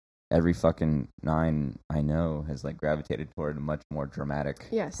every fucking 9 I know has like gravitated toward a much more dramatic.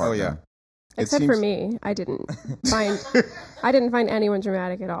 Yes. Partner. Oh yeah. Except for me, I didn't find anyone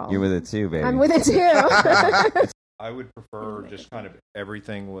dramatic at all. You're with it too, baby. I'm with it too. I would prefer just kind of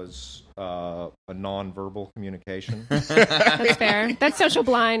everything was a non-verbal communication. That's fair. That's social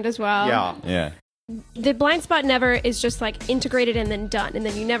blind as well. Yeah. The blind spot never is just like integrated and then done, and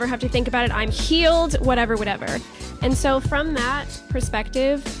then you never have to think about it. I'm healed, whatever. And so from that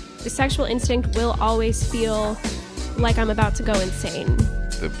perspective, the sexual instinct will always feel like I'm about to go insane.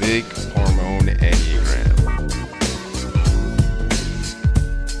 The big hormone Enneagram.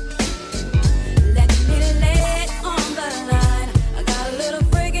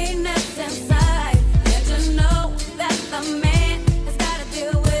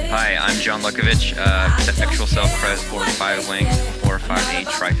 Hi, I'm John Lukovich, sexual self-pres, 45 link, 458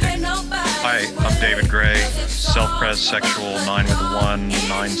 trifix. Hi, I'm David Gray, self-pres sexual 9 with 1,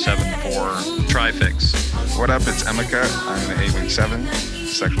 974 trifix. What up? It's Emeka. I'm an 817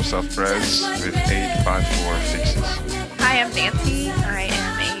 sexual self-pres with 854 fixes. Hi, I'm Nancy. I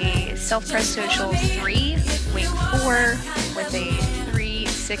am a self-pres social 3, wing 4, with a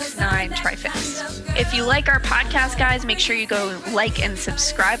 369 trifix. If you like our podcast, guys, make sure you go like and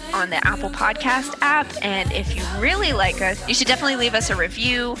subscribe on the Apple Podcast app. And if you really like us, you should definitely leave us a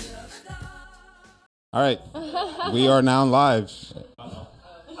review. All right, we are now live.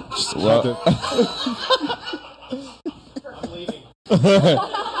 Well,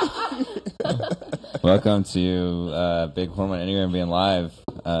 welcome to Big Hormone Enneagram being live.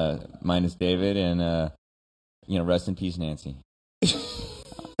 Mine is David, and rest in peace, Nancy.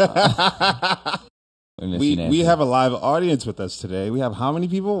 We have a live audience with us today. We have how many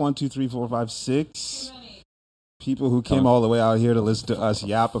people? 1, 2, 3, 4, 5, 6 people who came all the way out here to listen to us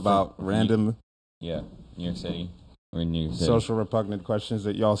yap about random, New York City. We're in New York City. social repugnant questions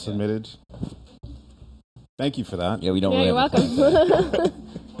that y'all submitted. Thank you for that. Yeah, we don't. Yeah, really you're welcome.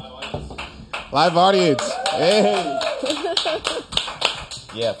 Live audience. Hey.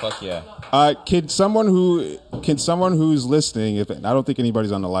 Yeah, fuck yeah. Can someone who's listening, I don't think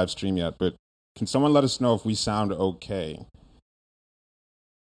anybody's on the live stream yet, but can someone let us know if we sound okay?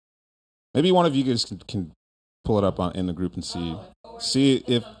 Maybe one of you guys can pull it up in the group and see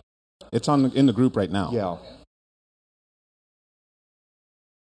if it's in the group right now. Yeah.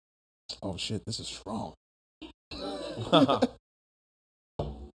 Oh shit, this is strong.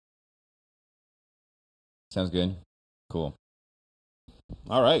 Sounds good. Cool.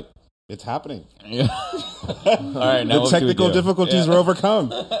 All right. It's happening. Yeah. All right. Now The technical difficulties were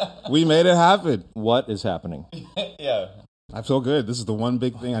overcome. We made it happen. What is happening? Yeah. I feel good. This is the one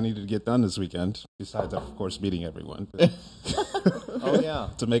big thing I needed to get done this weekend, besides, of course, meeting everyone. Oh, yeah.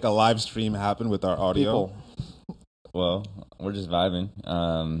 To make a live stream happen with our audio. People. Well, we're just vibing.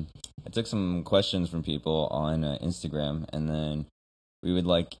 I took some questions from people on Instagram, and then we would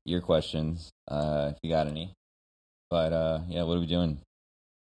like your questions if you got any. But what are we doing?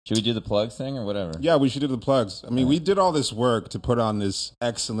 Should we do the plugs thing or whatever? Yeah, we should do the plugs. I mean, we did all this work to put on this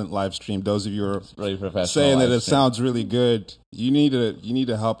excellent live stream. Those of you who are Really professional saying that live it stream. sounds really good, you need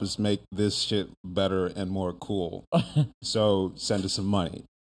to help us make this shit better and more cool. So send us some money.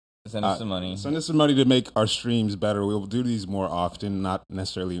 Send us some money. Send us some money to make our streams better. We'll do these more often, not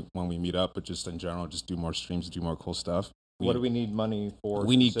necessarily when we meet up, but just in general, just do more streams, do more cool stuff. What do we need money for?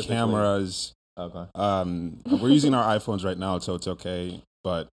 We need specifically? cameras. Okay. We're using our iPhones right now, so it's okay.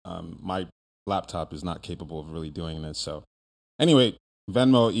 But my laptop is not capable of really doing this. So anyway,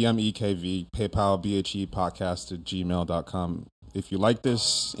 Venmo, EMEKV, PayPal, BHE podcast at gmail.com. If you like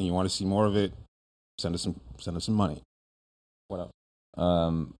this and you want to see more of it, send us some money. What up?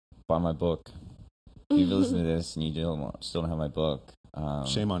 Buy my book. If you've listened to this and you still don't have my book,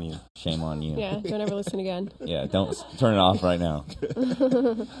 Shame on you. Shame on you. Yeah, don't ever listen again. Yeah, don't turn it off right now.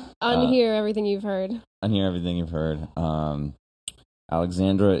 Unhear everything you've heard. Unhear everything you've heard.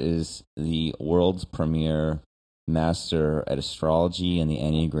 Alexandra is the world's premier master at astrology and the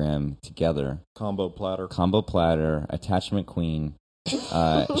Enneagram together. Combo platter, attachment queen.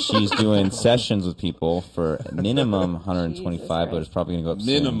 She's doing sessions with people for minimum 125, but it's probably gonna go up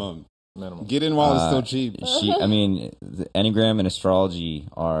Minimum. minimum. Get in while it's still cheap. The Enneagram and astrology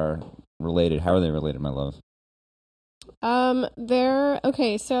are related. How are they related, my love? So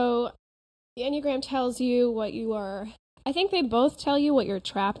the Enneagram tells you what you are. I think they both tell you what you're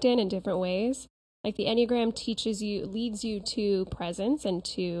trapped in different ways. Like the Enneagram leads you to presence and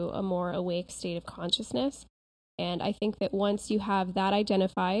to a more awake state of consciousness. And I think that once you have that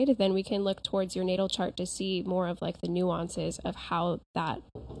identified, then we can look towards your natal chart to see more of like the nuances of how that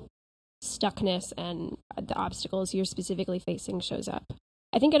stuckness and the obstacles you're specifically facing shows up.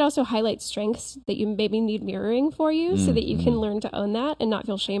 I think it also highlights strengths that you maybe need mirroring for you so that you can learn to own that and not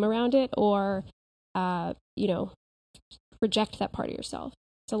feel shame around it or, reject that part of yourself.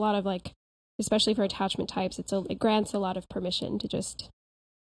 It's a lot of like, especially for attachment types, it grants a lot of permission to just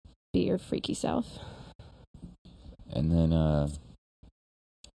be your freaky self. And then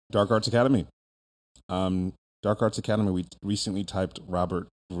Dark Arts Academy. Dark Arts Academy, we recently typed Robert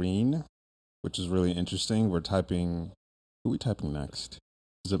Greene, which is really interesting. Who are we typing next?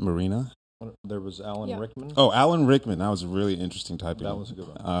 Is it Marina? There was Alan Rickman. Oh, Alan Rickman. That was a really interesting typing. That was a good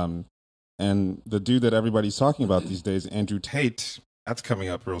one. And the dude that everybody's talking about these days, Andrew Tate, that's coming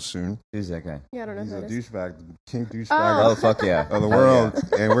up real soon. who's that guy? Yeah, I don't know He's who a it is. douchebag, king douchebag Oh, fuck yeah. of the world,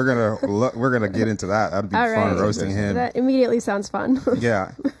 and we're gonna get into that. That'd be All fun, right. roasting him. That immediately sounds fun.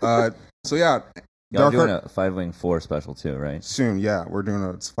 Yeah. So yeah, Y'all Dark doing Art- a 5-wing 4 special too, right? soon. Yeah, we're doing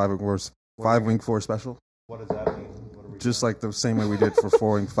a 5-wing 4 special, What does that mean? What are we just like the same way we did for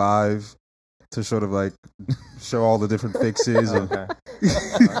 4-wing 5, to sort of like show all the different fixes and Okay.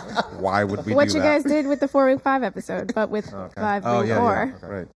 why would we What do you that? guys did with the 4-wing 5 episode, but with 5-wing Oh yeah, 4. yeah,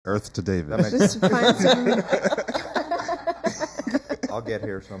 right. Earth to David. That makes Just find some... I'll get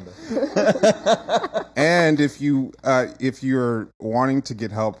here someday. And if you're wanting to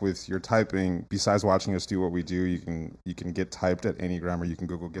get help with your typing, besides watching us do what we do, you can get typed at Anygrammar. You can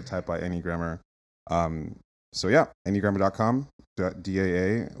Google "get typed by Anygrammar." So yeah, Anygrammar.com,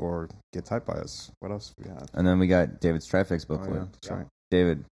 DAA, or get typed by us. What else do we have? And then we got David's Trifix book. Oh yeah, that's right.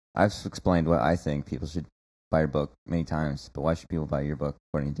 David, I've explained what I think people should buy your book many times, but why should people buy your book,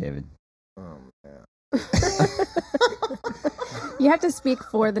 according to David? You have to speak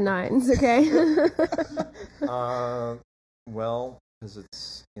for the 9s, okay? Well, because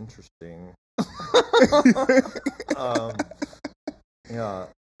it's interesting. Yeah,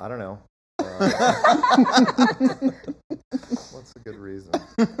 I don't know. What's a good reason?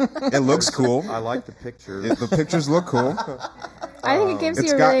 It looks cool. I like the picture. The pictures look cool. I think it gives It's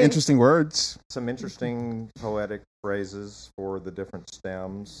you a got really... interesting words. Some interesting poetic phrases for the different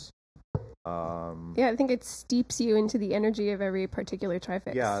stems. Yeah, I think it steeps you into the energy of every particular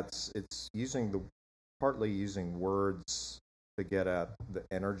trifix. Yeah, it's partly using words to get at the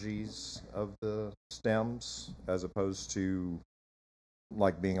energies of the stems, as opposed to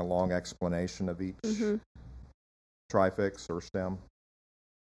like being a long explanation of each trifix or stem.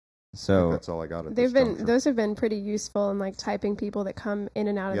 I think So that's all I got at this juncture. Those have been pretty useful in like typing people that come in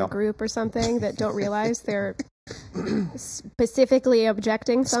and out of the group or something that don't realize they're specifically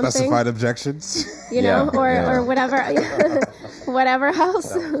objecting something. Specified objections. You know, or whatever whatever else.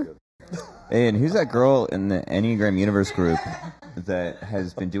 That was good. hey, and who's that girl in the Enneagram Universe group that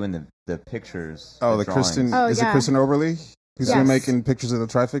has been doing the pictures? Oh, the drawings? Kristen. Oh, is it yeah. Kristen Oberly? Who's Yes. been making pictures of the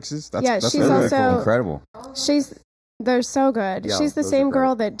trifixes? That's she's really also- cool. Incredible. They're so good. Yeah, She's the those are same great.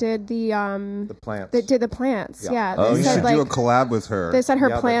 girl that did the plants. that did the plants. Yeah. Yeah. Oh, They You said should like do a collab with her. they said her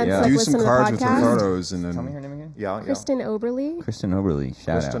Yeah, they plants did. like do listen some to the cards with her podcast. photos, and Tell me her then name again. Yeah, yeah. Kristen Oberly. Kristen Oberly. Shout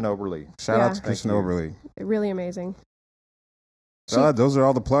Kristen out. Oberly. shout out Yeah. to Kristen Thank you. Oberly. Really amazing. So those are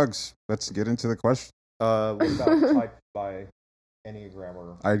all the plugs. Let's get into the question. What about typed by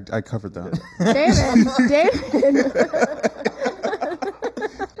Enneagrammer? I covered that. David.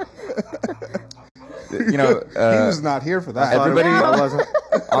 You know, He was not here for that. everybody- I wasn't.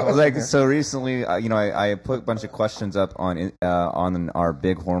 like so recently, I put a bunch of questions up on our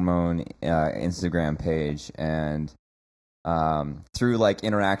Big Hormone Instagram page, and through like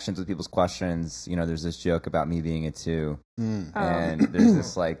interactions with people's questions, there's this joke about me being a 2, and there's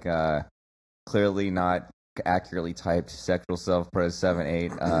this like clearly not accurately typed sexual self-pres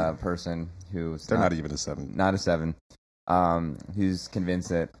 7-8 person who's They're not even a 7. not a 7, who's convinced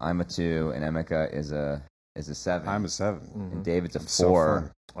that I'm a 2 and Emeka is a 7. I'm a 7. and David's a 4. So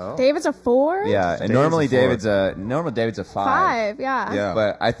fun. Oh. David's a 4? Yeah, and David's normally a 4. David's a 5. 5, yeah. Yeah,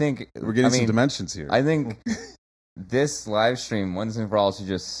 But I think we're getting some dimensions here. I think this live stream once and for all should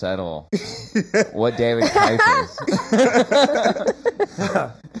just settle what David's type is.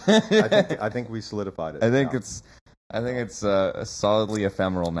 I think we solidified it. I think now. it's solidly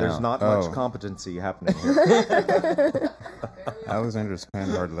ephemeral now. There's not Oh. much competency happening here. Alexander's pan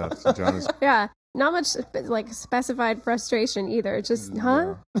hard left. John is Yeah. Not much like specified frustration either. Just,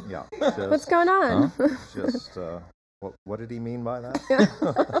 huh? Yeah. What's going on? Just what did he mean by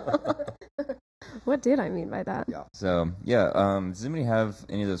that? What did I mean by that? Yeah. So yeah, does anybody have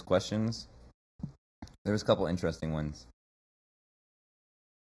any of those questions? There was a couple interesting ones.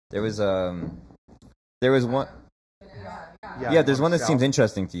 There was one. Yeah, there's one that seems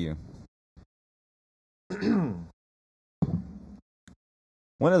interesting to you.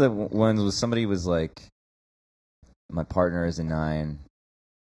 One of the ones was somebody was like, my partner is a 9,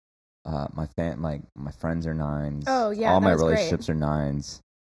 my friends are 9s. Oh, yeah, all that my was great. relationships are 9s.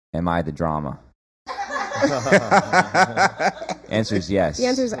 Am I the drama? Answer is yes. The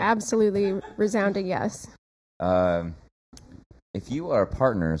answer is absolutely resounding yes. If you are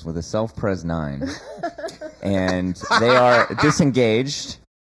partners with a self-pres 9 and they are disengaged,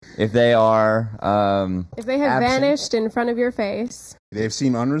 if they are if they have absent, vanished in front of your face, They've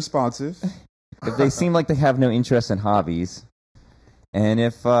seemed unresponsive. if they seem like they have no interest in hobbies, and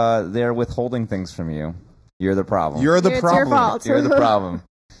if they're withholding things from you, you're the problem. You're the it's problem. your fault. You're the problem.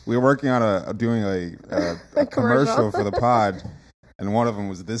 We were working on doing a commercial for the pod, and one of them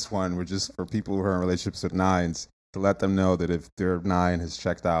was this one, which is for people who are in relationships with 9s, to let them know that if their 9 has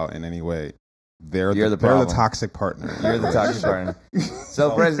checked out in any way, they're the problem. toxic partner. You're the toxic partner.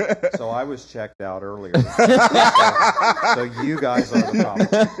 Self-pres. So I was checked out earlier. So you guys are the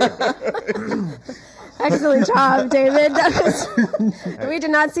problem. excellent job, David. We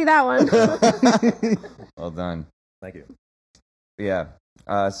did not see that one. Well done. Thank you. Yeah.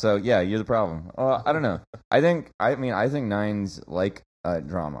 So yeah, you're the problem. I don't know. I think 9s like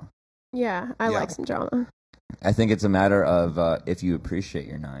drama. Yeah, I like some drama. I think it's a matter of if you appreciate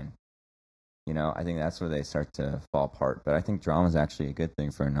your 9. You know, I think that's where they start to fall apart. But I think drama is actually a good thing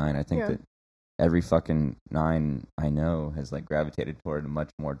for a 9. I think that every fucking 9 I know has like gravitated toward a much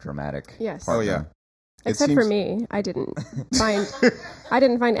more dramatic. Yes. partner. Oh yeah. Except for me, I didn't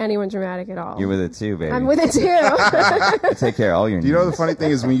find anyone dramatic at all. You're with it too, baby. I'm with it too. I take care of all your needs. You know the funny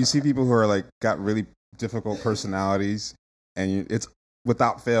thing is when you see people who are like got really difficult personalities, and it's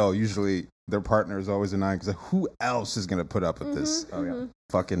without fail usually their partner is always a 9 because who else is gonna put up with this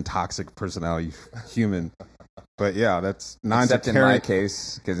fucking toxic personality human? But yeah, that's 9s Except are in carrying. my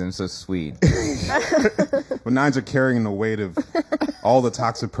case, because I'm so sweet. But 9s are carrying the weight of all the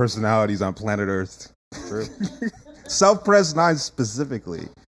toxic personalities on planet Earth. True. Self-pres 9s specifically.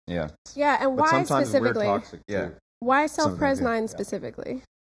 Yeah. Yeah, and But why sometimes specifically? we're toxic too. Yeah. Why self-pres Sometimes, 9 specifically?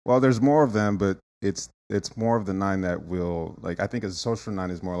 Well, there's more of them, but it's more of the 9 that will, like, I think a social 9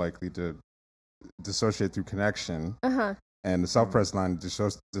 is more likely to dissociate through connection, Uh-huh. and the self-pres 9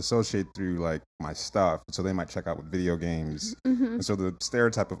 dissociate through like my stuff. So they might check out with video games. And so the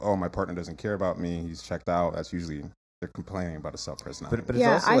stereotype of, oh, my partner doesn't care about me, he's checked out, that's usually they're complaining about a self-pres 9. But it's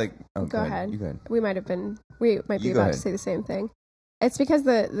Yeah, also like. Oh, go ahead. You go ahead. We might be You go about ahead. to say the same thing. It's because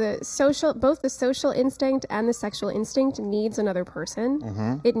both the social instinct and the sexual instinct needs another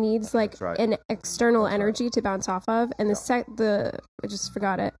person. It needs like That's right. an external energy to bounce off of, and I just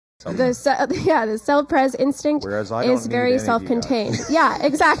forgot it. The self-pres instinct Whereas I don't is need very any of you self-contained. guys. Yeah,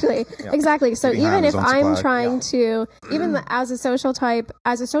 exactly, exactly. So Getting even his if own I'm supply. trying to, as a social type,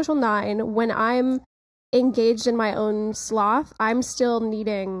 as a social 9, when I'm engaged in my own sloth, I'm still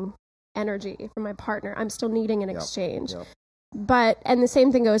needing energy from my partner. I'm still needing an exchange. Yep. And the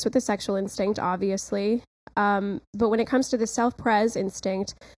same thing goes with the sexual instinct, obviously. But when it comes to the self-pres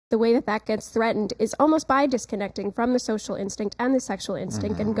instinct, the way that gets threatened is almost by disconnecting from the social instinct and the sexual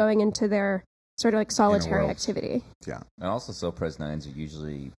instinct and going into their sort of like solitary worlds. activity. Yeah. And also, self-pres 9s are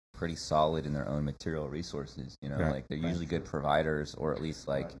usually pretty solid in their own material resources. You know, Right. like they're usually good providers, or at least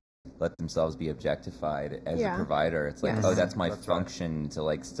like let themselves be objectified as Yeah. a provider. It's like, Yes. oh, that's my That's right. function to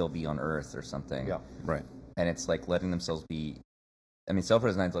like still be on Earth or something. Yeah. Right. And it's like letting themselves be. I mean,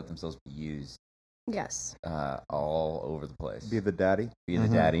 self-pres 9s let themselves be used Yes. all over the place. Be the daddy. Be the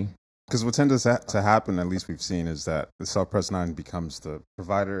daddy. Because what tends to happen, at least we've seen, is that the self-pres 9 becomes the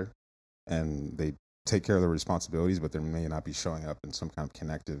provider, and they take care of their responsibilities, but they may not be showing up in some kind of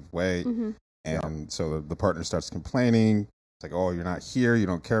connective way. And so the partner starts complaining. It's like, oh, you're not here, you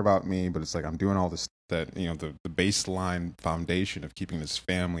don't care about me, but it's like I'm doing all this, that, you know, the baseline foundation of keeping this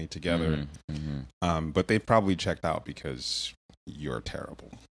family together. But they've probably checked out because you're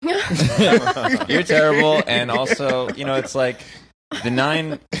terrible. You're terrible, and also, you know, it's like the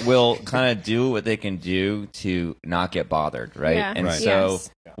 9 will kind of do what they can do to not get bothered, right? Yeah. And Right. so Yes.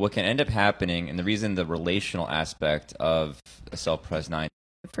 what can end up happening, and the reason the relational aspect of a self-pres 9,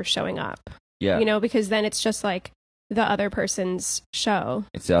 For showing up. yeah, You know, because then it's just like the other person's show.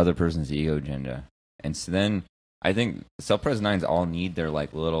 it's the other person's ego agenda. And so then I think self-pres 9s all need their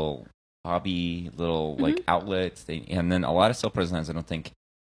like little hobby, little like outlets. And then a lot of self-pres 9s I don't think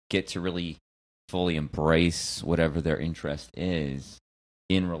get to really fully embrace whatever their interest is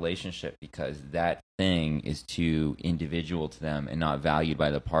in relationship, because that thing is too individual to them and not valued by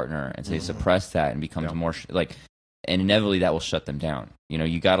the partner. And so they suppress that and becomes more like, and inevitably that will shut them down. You know,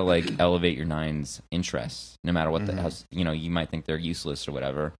 you got to like elevate your 9's interests, no matter what the house, you know, you might think they're useless or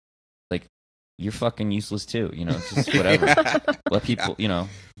whatever. Like, you're fucking useless too. You know, it's just whatever. Let people, you know,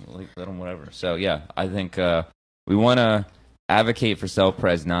 like, let them whatever. So yeah, I think we want to advocate for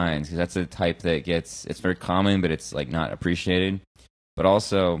self-pres 9s because that's a type that it's very common, but it's like not appreciated. But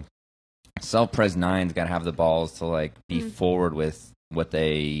also, self-pres 9s got to have the balls to like be forward with what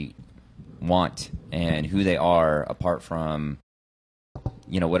they want and who they are, apart from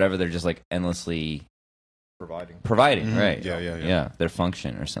whatever they're just like endlessly providing, right? Yeah. Their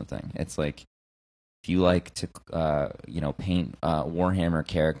function or something. It's like if you like to paint Warhammer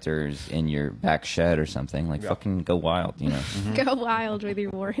characters in your back shed or something, like fucking go wild, Go wild with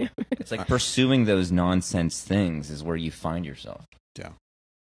your Warhammer. It's like pursuing those nonsense things is where you find yourself. Yeah.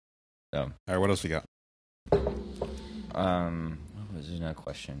 So, all right, what else we got? What was another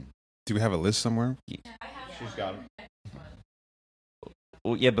question? Do we have a list somewhere? She's got it.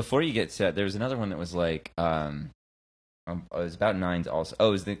 Well, yeah. Before you get to that, there was another one that was like, it was about 9s also. Oh,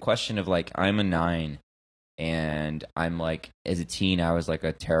 it was the question of like, I'm a 9, and I'm like, as a teen, I was like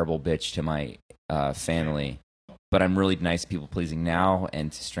a terrible bitch to my family, but I'm really nice, people pleasing now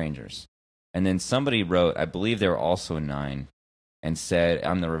and to strangers. And then somebody wrote, I believe they were also a 9, and said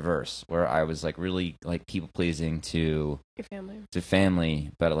I'm the reverse, where I was like really like people pleasing to Your family. To family,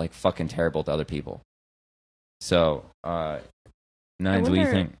 but like fucking terrible to other people. So, 9s, what do you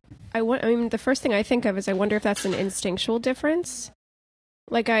think? I mean, the first thing I think of is I wonder if that's an instinctual difference.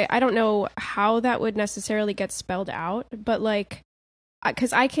 Like, I don't know how that would necessarily get spelled out, but like,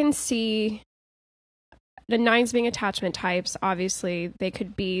 because I can see the 9s being attachment types. Obviously, they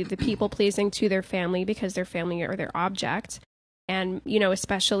could be the people pleasing to their family because their family are their object. And,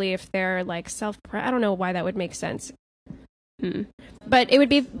 especially if they're like I don't know why that would make sense. But it would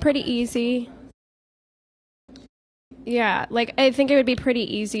be pretty easy. Yeah, like I think it would be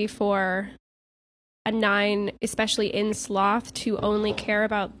pretty easy for a 9, especially in sloth, to only care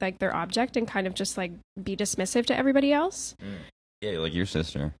about like their object and kind of just like be dismissive to everybody else. Yeah, like your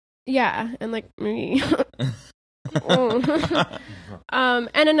sister. Yeah, and like me. And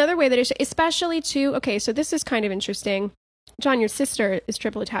another way that especially to, okay, so this is kind of interesting. John, your sister is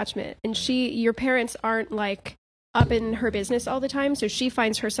triple attachment, and your parents aren't like up in her business all the time, so she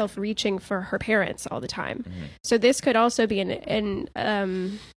finds herself reaching for her parents all the time. So this could also be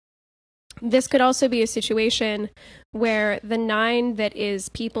this could also be a situation where the 9 that is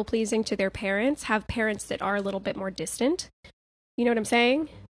people pleasing to their parents have parents that are a little bit more distant. You know what I'm saying?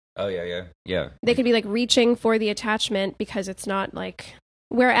 Oh yeah. They could be like reaching for the attachment because it's not like,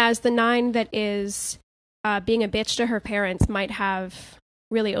 whereas the 9 that is being a bitch to her parents might have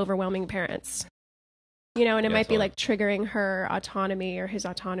really overwhelming parents. And it might be like triggering her autonomy or his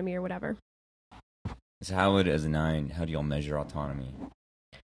autonomy or whatever. So how would, as a 9, how do y'all measure autonomy?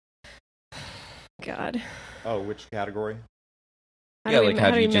 God. Oh, which category? How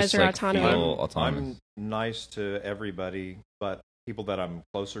do you just measure like autonomy? feel autonomous? I'm nice to everybody, but people that I'm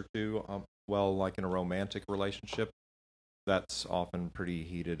closer to, like in a romantic relationship, that's often pretty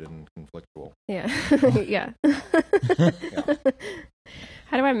heated and conflictual. Yeah. Yeah.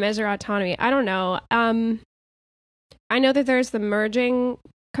 How do I measure autonomy? I don't know. I know that there's the merging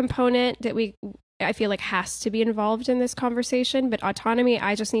component that I feel like has to be involved in this conversation, but autonomy,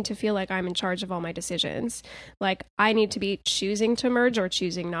 I just need to feel like I'm in charge of all my decisions. Like I need to be choosing to merge or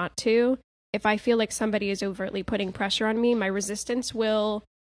choosing not to. If I feel like somebody is overtly putting pressure on me, my resistance will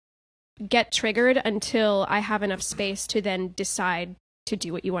get triggered until I have enough space to then decide to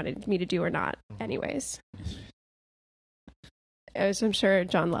do what you wanted me to do or not anyways. As I'm sure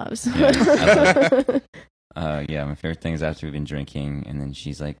John loves. Yeah, my favorite thing is after we've been drinking and then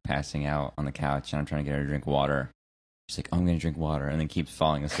she's like passing out on the couch and I'm trying to get her to drink water. She's like, I'm going to drink water, and then keeps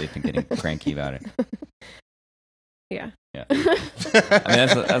falling asleep and getting cranky about it. Yeah. I mean,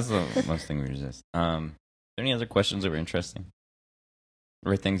 that's the most thing we resist. Are there any other questions that were interesting?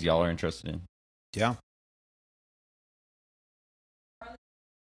 Or things y'all are interested in? Yeah.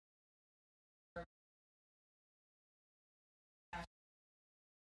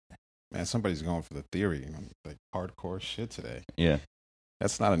 Man, somebody's going for the theory, like hardcore shit today. Yeah.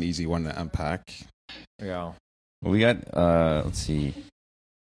 That's not an easy one to unpack. Yeah. Well, we got, let's see.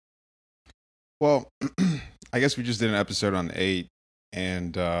 Well, I guess we just did an episode on 8,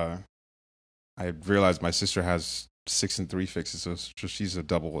 and I realized my sister has 6 and 3 fixes, so she's a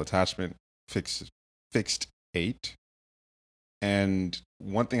double attachment fixed 8. And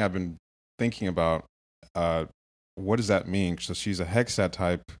one thing I've been thinking about, what does that mean? So she's a Hexat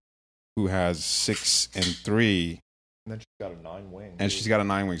type who has 6 and 3. And then she's got a 9 wing. And she's got a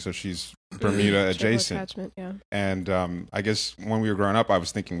 9 wing, so she's Bermuda adjacent. Attachment, yeah. And I guess when we were growing up, I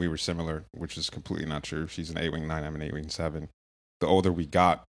was thinking we were similar, which is completely not true. She's an 8 wing 9, I'm an 8 wing 7. The older we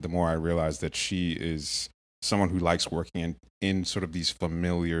got, the more I realized that she is someone who likes working in sort of these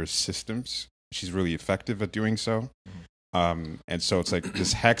familiar systems. She's really effective at doing so. And so it's like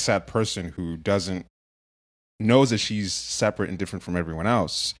this hexad person who knows that she's separate and different from everyone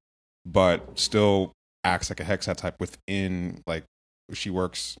else, but still acts like a hexad type within, like, she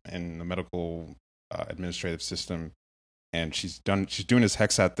works in the medical administrative system, and she's doing this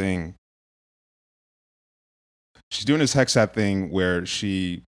hexad thing. She's doing this hexad thing where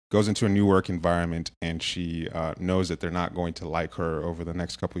she goes into a new work environment, and she knows that they're not going to like her over the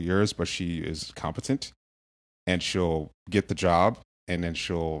next couple of years, but she is competent, and she'll get the job, and then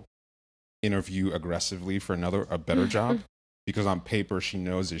she'll interview aggressively for a better job, because on paper she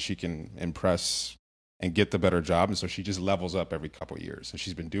knows that she can impress and get the better job, and so she just levels up every couple of years, and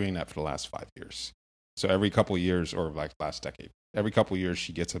she's been doing that for the last 5 years. So every couple of years, or like last decade, every couple of years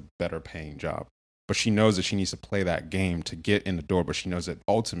she gets a better paying job. But she knows that she needs to play that game to get in the door, but she knows that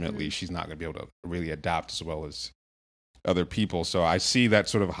ultimately she's not going to be able to really adapt as well as other people. So I see that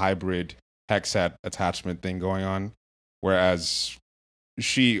sort of hybrid hexad attachment thing going on, whereas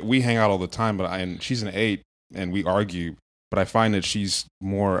we hang out all the time, and she's an 8 and we argue, but I find that she's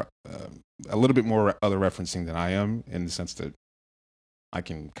more, a little bit more other referencing than I am, in the sense that I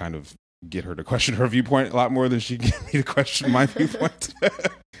can kind of get her to question her viewpoint a lot more than she can get me to question my viewpoint.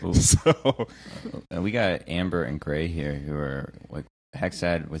 So we got Amber and Gray here, who are like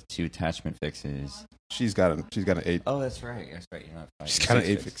hexad with 2 attachment fixes. She's got an 8. Oh, that's right. That's right. You're not 5. She's got an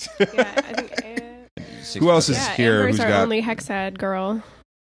 8 fix. Yeah, I think. Who else is here? Amber's Who's our got only hexad girl.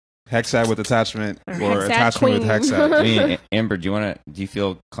 hexad with attachment, or hexad attachment queen. with hexad? I mean, Amber, do you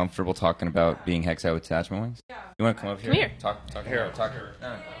feel comfortable talking about being hexad with attachment wings? Yeah. You want to come up here? Come here. Talk here.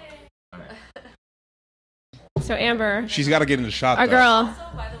 No. So Amber, She's got to get in the shot. our though. girl.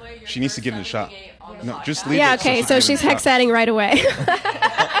 She needs to get in the shot. No, just leave Yeah, it. okay, she so can she's get in the shot. hexadding right away.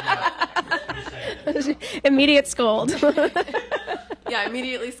 Immediate scold. Yeah,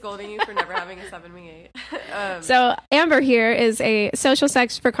 immediately scolding you for never having a 7-wing 8. So Amber here is a social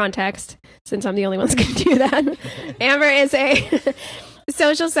sex, for context, since I'm the only one who can do that. Amber is a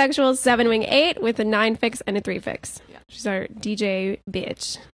social sexual 7-wing 8 with a 9 fix and a 3 fix. Yeah. She's our DJ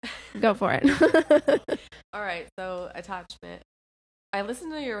bitch. Go for it. All right, so attachment. I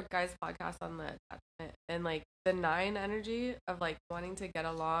listened to your guys' podcast on the attachment, and like the 9 energy of like wanting to get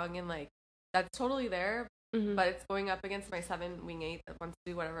along, and like that's totally there, but it's going up against my 7-wing 8 that wants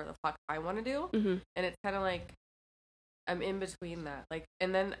to do whatever the fuck I want to do, and it's kind of like I'm in between that. Like,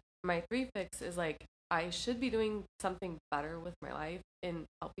 and then my 3 fix is like I should be doing something better with my life in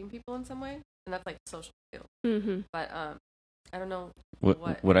helping people in some way, and that's like social too. But I don't know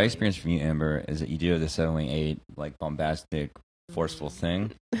what I experienced from you, Amber, is that you do have the 7-wing 8 like bombastic, forceful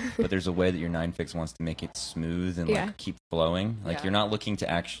thing, but there's a way that your 9 fix wants to make it smooth and like keep flowing. Like you're not looking to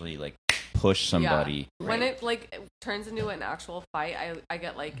actually like push somebody. Yeah. When it like turns into an actual fight, I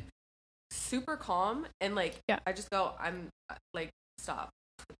get like super calm, and like I just go, I'm like, stop.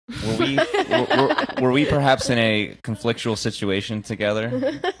 Were we perhaps in a conflictual situation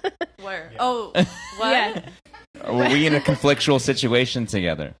together? Where? Oh, what? Yeah. Were we in a conflictual situation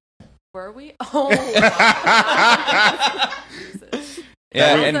together? Were we? Oh,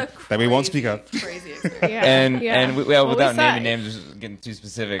 yeah, that we won't speak of. Crazy experience. And without naming names, just getting too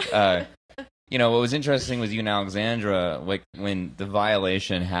specific. You know, what was interesting was you and Alexandra, like when the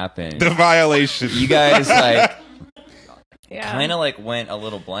violation happened. You guys like kind of like went a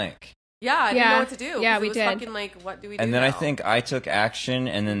little blank. Yeah, I didn't know what to do. Yeah, we it was did. Fucking like, what do we do? And then now? I think I took action,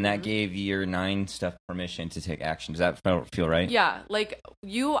 and then that gave your 9 stuff permission to take action. Does that feel right? Yeah, like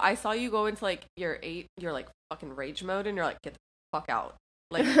I saw you go into like your 8, you're like fucking rage mode, and you're like, get the fuck out.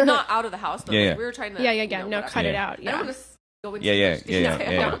 Like, not out of the house, but like, we were trying to. No, cut it out. I don't want to go into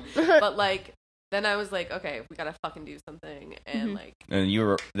yeah. But like, then I was like, okay, we gotta fucking do something, and like. And you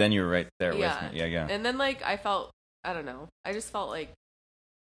were right there with me. Yeah. And then like I felt, I don't know, I just felt like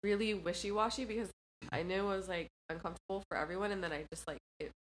really wishy-washy because I knew it was like uncomfortable for everyone, and then I just like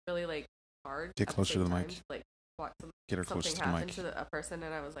it really like hard. Get closer to the mic. Like watch Get her closer to the mic. to a person,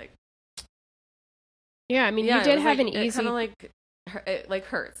 and I was like, yeah, I mean, you did have an easy. It kind of like it like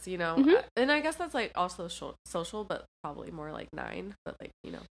hurts, you know. And I guess that's like also social, but probably more like 9. But like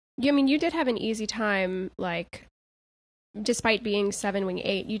I mean, you did have an easy time, like. Despite being 7-wing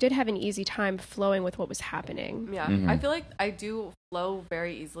 8, you did have an easy time flowing with what was happening. Yeah, I feel like I do flow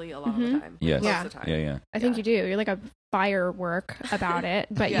very easily a lot of the time. Yes. Most of the time. Yeah. I think you do. You're like a firework about it,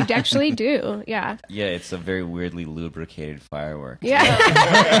 but you actually do. Yeah. Yeah, it's a very weirdly lubricated firework. Yeah.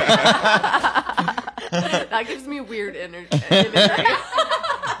 That gives me weird imagery.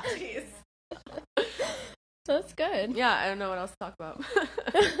 Jeez. That's good. Yeah, I don't know what else to talk about.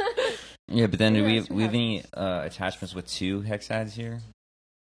 Yeah, but then do we have any attachments with 2 hexads here?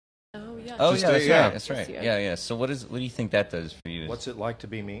 Oh yeah. Oh Just yeah, that's yeah. right. That's right. Yeah. So what do you think that does for you? What's it like to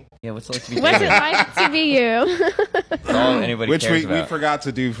be me? Yeah, what's it like to be What's David? it like to be you? That's all anybody Which cares we about. forgot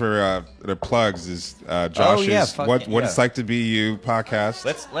to do for the plugs is Josh's what it's like to be you podcast.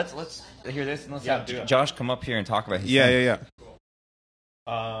 Let's hear this and let's Yeah, have do it. Josh come up here and talk about his Yeah. thing.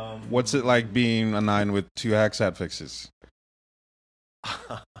 What's it like being a 9 with 2 hack fixes?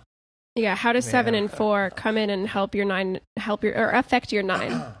 Yeah, how does 7 and 4 come in and help your 9, or affect your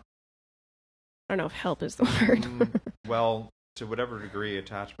 9? I don't know if help is the word. Well, to whatever degree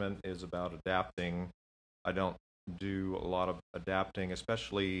attachment is about adapting, I don't do a lot of adapting,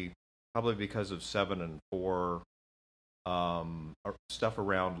 especially probably because of 7 and 4, stuff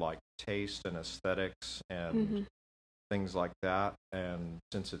around like taste and aesthetics and things like that. And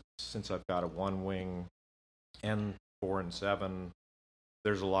since I've got a 1 wing and 4 and 7,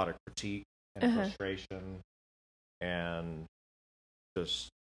 there's a lot of critique and frustration, and just,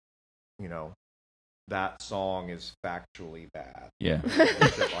 that song is factually bad. Yeah.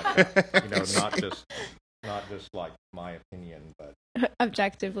 Shit like that. Not just like my opinion, but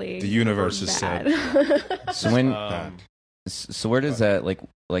Objectively, The universe is bad. So when, so where does that like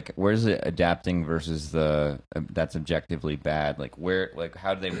where is it adapting versus the that's objectively bad? Like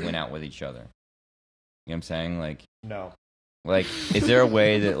how do they win out with each other? You know what I'm saying? Like no. Like, is there a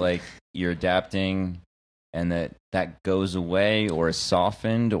way that like you're adapting and that goes away or is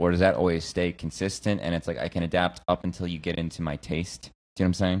softened, or does that always stay consistent? And it's like I can adapt up until you get into my taste. Do you know what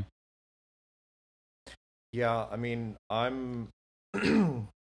I'm saying? Yeah, I mean, I'm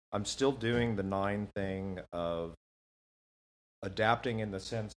I'm still doing the 9 thing of adapting in the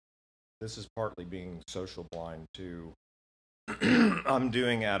sense this is partly being social blind too. I'm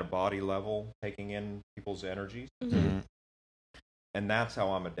doing at a body level, taking in people's energies. And that's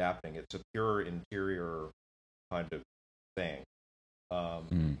how I'm adapting. It's a pure interior kind of thing.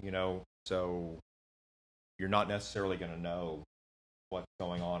 So you're not necessarily going to know what's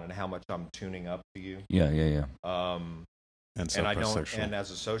going on and how much I'm tuning up to you. Yeah. And I don't. And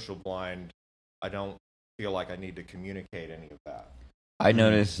as a social blind, I don't feel like I need to communicate any of that. I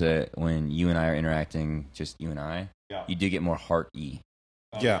notice that when you and I are interacting, just you and I, Yeah. you do get more heart-y.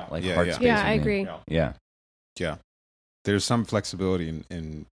 Yeah. Like yeah, heart yeah. space. Yeah, I with me. agree. Yeah. There's some flexibility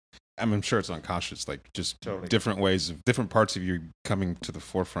in I'm sure it's unconscious, like just Totally. different parts of you coming to the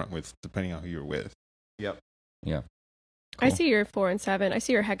forefront with depending on who you're with. Yep. Yeah. I Cool. see your 4 and 7. I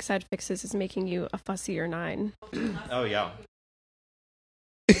see your hex side fixes as making you a fussier 9. Oh yeah.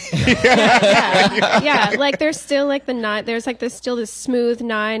 Yeah, like there's still like the 9. There's like still this smooth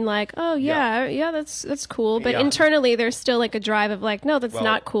 9. Like, oh yeah, that's cool. But Yeah. internally, there's still like a drive of like, no, that's Well,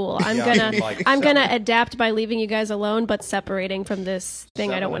 not cool. I'm yeah, gonna like adapt by leaving you guys alone, but separating from this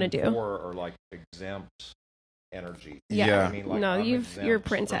thing I don't want to 7 and do. 4 are like exempt energy. Yeah. Yeah. I mean, like, No, I'm you're exempt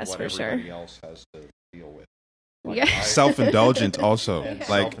princess from for what sure. everybody else has to deal with. Yeah. Self-indulgent also. And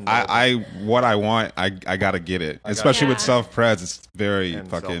Like self-indulgent. what I want, I gotta get it. Especially with Yeah. self-pres, it's very And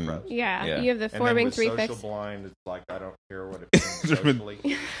fucking self-pres. Yeah, Yeah. you have the And 4 then wing with 3 social fix. blind, it's like I don't care what it means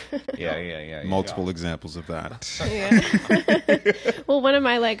socially. Yeah. multiple examples of that. Yeah. Well, one of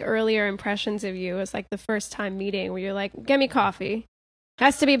my like earlier impressions of you was like the first time meeting where you're like, "Get me coffee.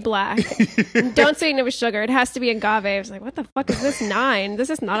 Has to be black. Don't sweeten it with sugar. It has to be agave." I was like, "What the fuck is this 9?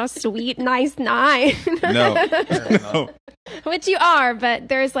 This is not a sweet, nice 9." No. Which you are, but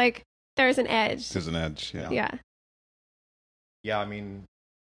there's an edge. There's an edge, yeah. Yeah. Yeah, I mean,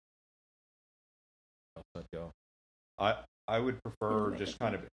 let go. I would prefer just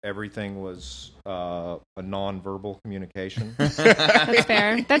kind of everything was a non-verbal communication. That's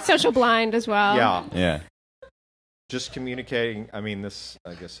fair. That's social blind as well. Yeah. Just communicating. I mean,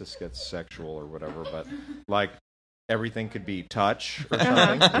 I guess this gets sexual or whatever, but like everything could be touch or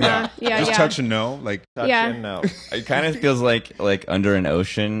something. Yeah. Just touch and no, like Touch Yeah. and no. It kind of feels like under an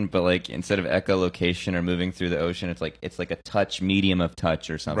ocean, but like instead of echolocation or moving through the ocean, it's like a touch, medium of touch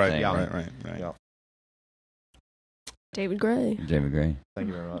or something. right, Yeah. right. Yeah. David Gray. David Gray. Thank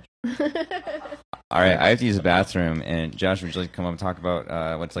you very much. All right, I have to use the bathroom, and Josh, would you like to come up and talk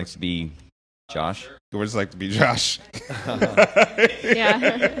about what it's like to be Josh? What it's like to be Josh.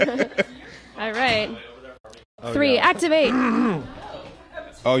 Yeah. All right. Oh, 3, yeah. activate.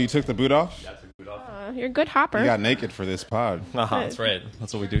 Oh, you took the boot off? You're a good hopper. You got naked for this pod. That's right.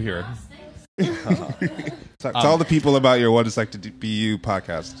 That's what we do here. Tell the people about your What It's Like to Be You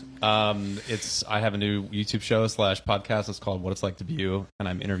podcast. I have a new YouTube show / podcast. It's called What It's Like to Be You, and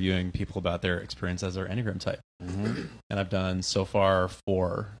I'm interviewing people about their experience as their Enneagram type. Mm-hmm. And I've done so far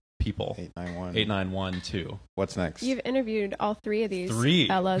 4 people. 891. 8912. What's next? You've interviewed all 3 of these 3.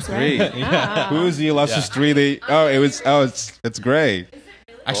 fellas, Three. right? Yeah. Ah. Who is the illustrious 3? It's Gray.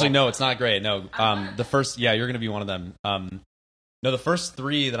 Actually, no, it's not great. No, the first, you're going to be one of them. No, the first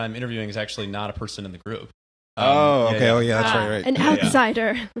 3 that I'm interviewing is actually not a person in the group. Okay. Oh, yeah, that's right. An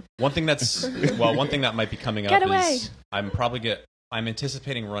outsider. One thing that might be coming up is I'm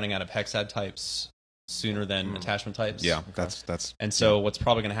anticipating running out of hexad types sooner than attachment types. Yeah, that's. And so what's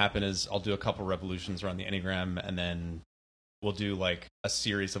probably going to happen is I'll do a couple revolutions around the Enneagram, and then we'll do like a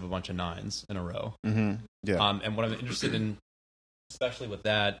series of a bunch of 9s in a row. Mm-hmm. Yeah. And what I'm interested in, especially with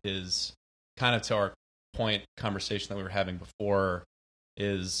that, is kind of to our point conversation that we were having before,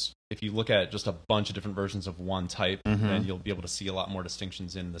 is if you look at just a bunch of different versions of one type, then you'll be able to see a lot more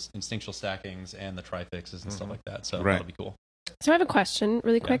distinctions in the instinctual stackings and the trifixes and stuff like that. So that'll be cool. So I have a question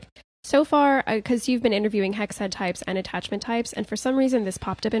really quick. So far, because you've been interviewing hexad types and attachment types, and for some reason this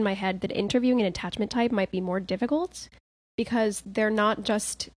popped up in my head that interviewing an attachment type might be more difficult because they're not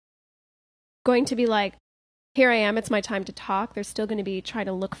just going to be like, here I am, it's my time to talk. They're still going to be trying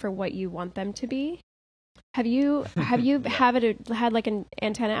to look for what you want them to be. Have you had like an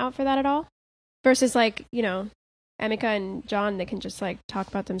antenna out for that at all? Versus like, Emika and John, they can just like talk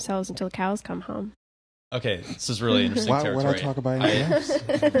about themselves until the cows come home. Okay, this is really interesting territory. Why would I talk about anything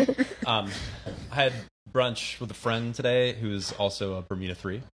else? I had brunch with a friend today who's also a Bermuda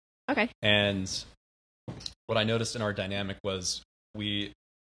 3. Okay. And what I noticed in our dynamic was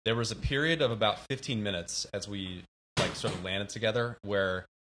there was a period of about 15 minutes as we like sort of landed together where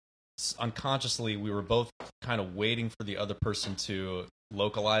unconsciously we were both kind of waiting for the other person to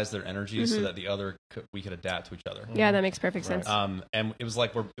localize their energy so that we could adapt to each other. Yeah, that makes perfect sense. And it was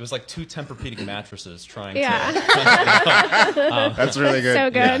like 2 Tempur-Pedic mattresses trying to. That's really good. So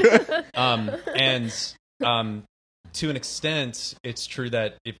good. And to an extent, it's true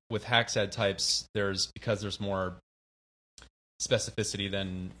that with Haxad types, because there's more specificity,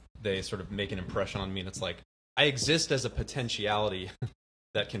 then they sort of make an impression on me, and it's like I exist as a potentiality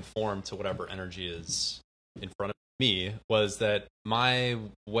that can form to whatever energy is in front of me. Was that my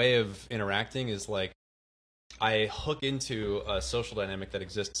way of interacting is like I hook into a social dynamic that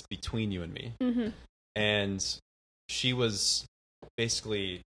exists between you and me. And she was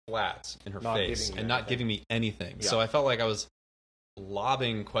basically flat in her face and not giving me anything. So I felt like I was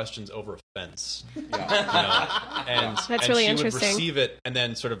lobbing questions over a fence. And that's really she interesting. Would receive it and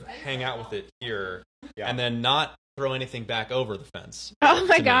then sort of hang out with it here and then not throw anything back over the fence. Oh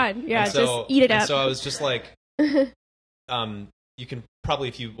my God. Yeah, just eat it up. So I was just like, you can probably,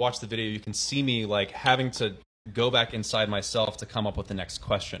 if you watch the video, you can see me like having to go back inside myself to come up with the next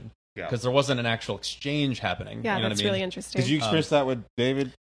question. Because there wasn't an actual exchange happening. Yeah, you know that's what I mean? really interesting. Did you experience that with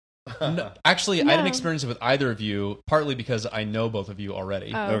David? No, actually, I didn't experience it with either of you, partly because I know both of you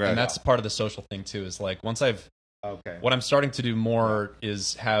already. And that's part of the social thing, too, is like once what I'm starting to do more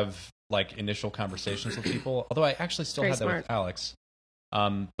is have like initial conversations with people, although I actually still had that with Alex.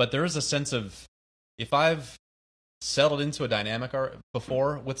 But there is a sense of, if I've settled into a dynamic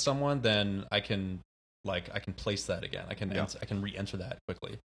before with someone, then I can place that again. I can re-enter that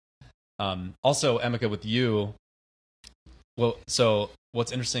quickly. Also, Emika, with you, well, so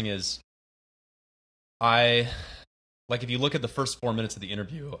what's interesting is if you look at the first 4 minutes of the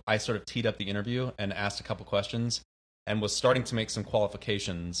interview, I sort of teed up the interview and asked a couple questions and was starting to make some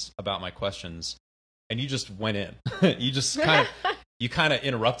qualifications about my questions, and you just went in. You just kind of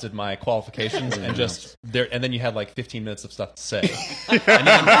interrupted my qualifications and just there, and then you had like 15 minutes of stuff to say.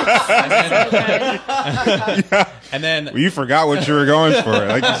 And then well, you forgot what you were going for.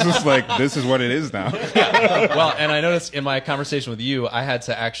 Like it's just like this is what it is now. Well, and I noticed in my conversation with you, I had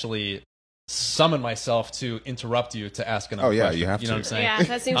to actually summon myself to interrupt you to ask another question. You have to. You know what I'm saying? Yeah,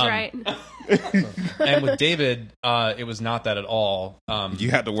 that seems right. And with David, it was not that at all.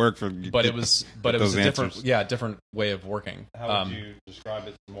 You had to work for, but it was a different way of working. How would you describe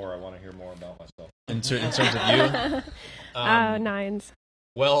it more? I want to hear more about myself. In terms of you, 9s.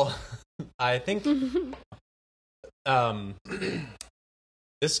 Well, I think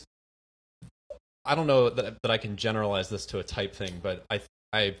this. I don't know that I can generalize this to a type thing, but I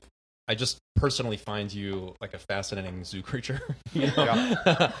just personally find you like a fascinating zoo creature, you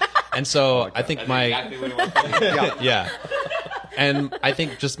know? And so I think and I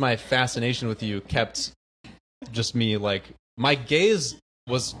think just my fascination with you kept just me like, my gaze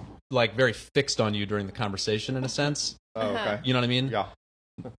was like very fixed on you during the conversation in a sense. Oh, okay. You know what I mean? Yeah.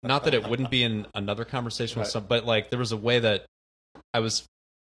 Not that it wouldn't be in another conversation with some, but like there was a way that I was.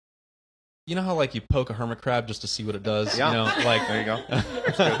 You know how like you poke a hermit crab just to see what it does? Yeah. You know, like there you go.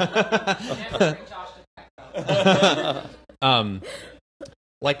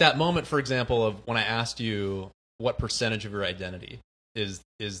 Like that moment, for example, of when I asked you what percentage of your identity is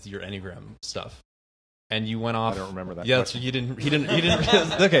your Enneagram stuff, and you went off. I don't remember that. Yeah, so question. you didn't. He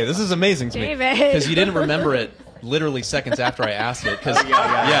didn't. Okay, this is amazing to me David. because you didn't remember it literally seconds after I asked it. Because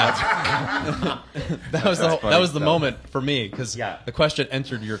that was the moment for me because the question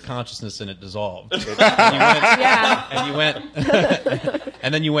entered your consciousness and it dissolved. And you went,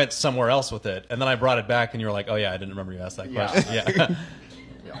 and then you went somewhere else with it, and then I brought it back, and you were like, "Oh yeah, I didn't remember you asked that question." Yeah.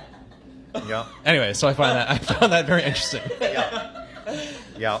 Yeah. Anyway, so I found that very interesting.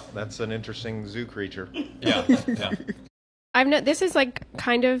 Yeah, that's an interesting zoo creature. Yeah. This is like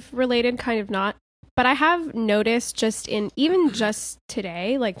kind of related, kind of not. But I have noticed just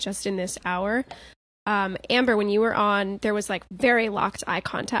today, like just in this hour, Amber, when you were on, there was like very locked eye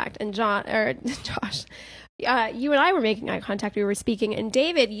contact, and Josh, you and I were making eye contact. We were speaking, and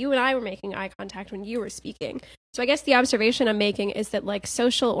David, you and I were making eye contact when you were speaking. So I guess the observation I'm making is that like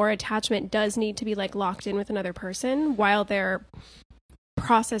social or attachment does need to be like locked in with another person while they're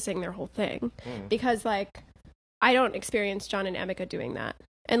processing their whole thing, because like I don't experience John and Emeka doing that.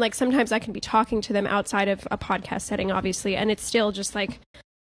 And like sometimes I can be talking to them outside of a podcast setting, obviously, and it's still just like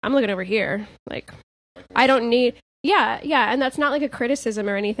I'm looking over here. Like I don't need and that's not like a criticism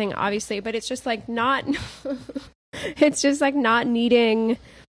or anything, obviously, but it's just like not it's just like not needing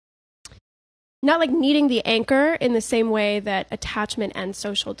the anchor in the same way that attachment and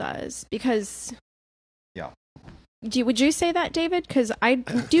social does. Because would you say that, David? Because I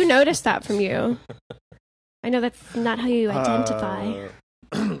do notice that from you. I know that's not how you identify.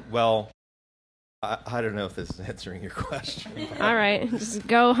 Well, I don't know if this is answering your question. All right, just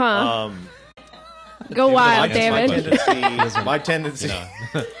go, go wild, David. My tendency.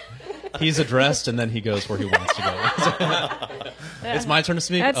 He's addressed, and then he goes where he wants to go. It's my turn to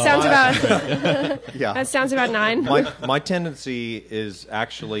speak. That sounds That sounds about 9. My tendency is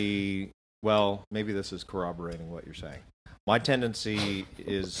actually, well, maybe this is corroborating what you're saying. My tendency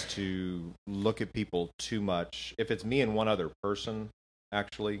is to look at people too much. If it's me and one other person,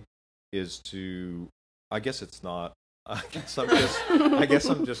 actually, is to. I guess it's not. I guess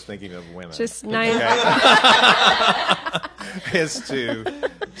I'm just thinking of women. Just 9. Is to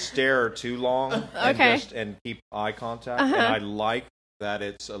stare too long and keep eye contact. And I like that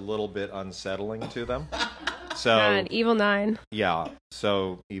it's a little bit unsettling to them. So God, evil 9. Yeah.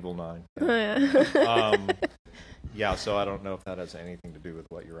 So evil 9. Yeah. So I don't know if that has anything to do with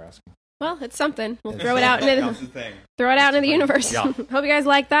what you're asking. Well, it's something. We'll throw it out into the universe. Yeah. Hope you guys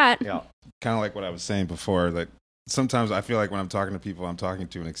like that. Yeah. Kind of like what I was saying before. Like sometimes I feel like when I'm talking to people, I'm talking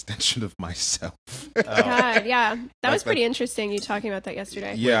to an extension of myself. God, yeah. That was pretty interesting, you talking about that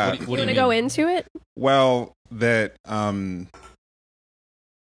yesterday. Yeah. What do you want to mean? go into it? Well, that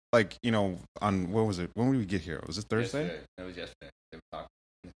like, you know, on what was it? When did we get here? Was it Thursday? Yesterday. It was yesterday. They were talking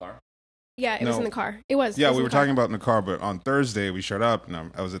in the car. Yeah, it was in the car. It was. Yeah, we were talking about in the car, but on Thursday we showed up,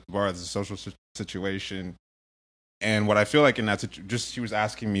 and I was at the bar. It's a social situation, and what I feel like in that she was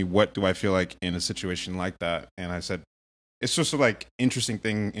asking me, what do I feel like in a situation like that? And I said, it's just like interesting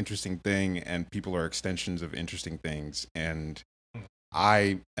thing, and people are extensions of interesting things, and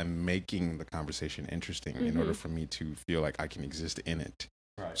I am making the conversation interesting in order for me to feel like I can exist in it.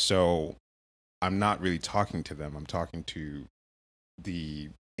 Right. So I'm not really talking to them. I'm talking to the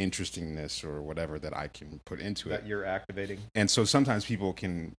interestingness or whatever that I can put into it. That you're activating. And so sometimes people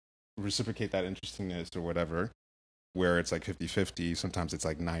can reciprocate that interestingness or whatever, where it's like 50-50, sometimes it's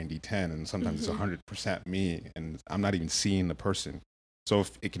like 90-10, and sometimes it's 100% me, and I'm not even seeing the person. So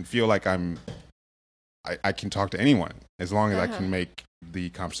if it can feel like I can talk to anyone as long as I can make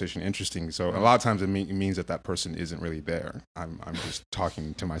the conversation interesting. So a lot of times it means that person isn't really there. I'm just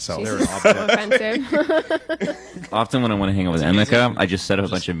talking to myself. Often when I want to hang out with Emeka, I just set up a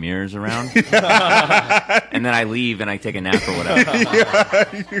bunch of mirrors around, and then I leave and I take a nap or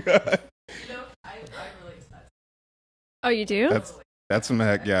whatever. Oh, you do? That's some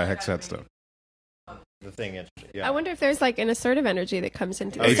hex head stuff. The thing is, yeah. I wonder if there's like an assertive energy that comes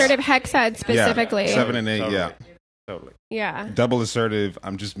into assertive hex head specifically. Yeah, 7 and 8, totally. yeah. Totally. Yeah. Double assertive,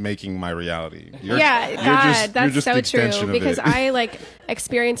 I'm just making my reality. That's just so the extension true. of Because it. I like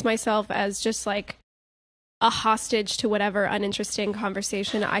experience myself as just like a hostage to whatever uninteresting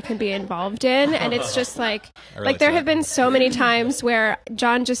conversation I can be involved in. And it's just like there have been so many times where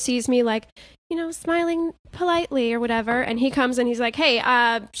John just sees me like, you know, smiling politely or whatever, and he comes and he's like, hey,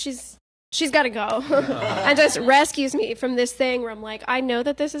 she's got to go, and just rescues me from this thing where I'm like, I know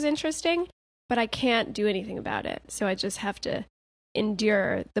that this is interesting, but I can't do anything about it. So I just have to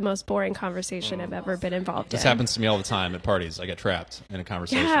endure the most boring conversation I've ever been involved in. This happens to me all the time at parties. I get trapped in a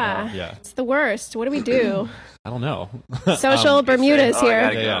conversation. Yeah. It's the worst. What do we do? I don't know. Social Bermudas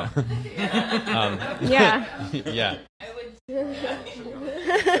here. Yeah. Yeah. Yeah.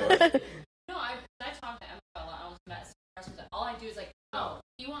 No, I talked to all I do is like, oh,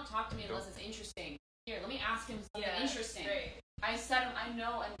 he won't talk to me unless it's interesting. Here, let me ask him something interesting. Great. I said him, I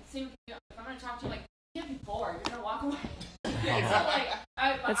know, and same with you, if I'm going to talk to you, like, you can't be bored. You're going to walk away.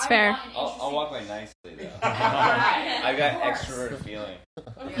 That's fair. I'll walk away nicely, though. I've got extrovert feeling.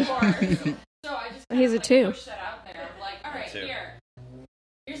 Of course. So I just He's a 2. push that out there. I'm like, all right,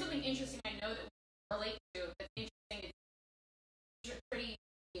 here's something interesting I know that we relate to. That's interesting. It's pretty.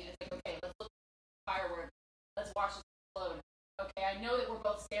 It's like, okay, let's look at the fireworks. Let's watch this explode. Okay, I know that we're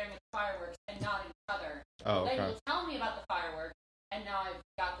both staring at the fireworks and not at each other. Oh, okay. Then you'll tell me about the fireworks, and now I've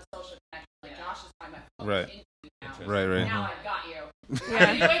got the social connection. Like Josh is my Right. Right. Now I've got you.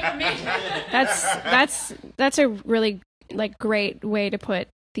 Yeah. You wait for me. That's a really like great way to put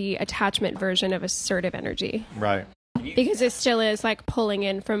the attachment version of assertive energy. Right. Because it still is like pulling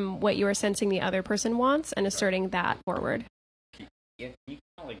in from what you are sensing the other person wants and asserting that forward. Yeah, can you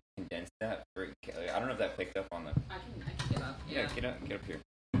kind of like condense that? I don't know if that picked up on the. I can get up. Yeah, get up here.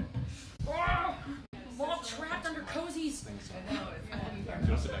 Oh, we're all trapped under cozies.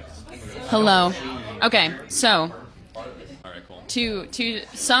 Hello. Okay, so to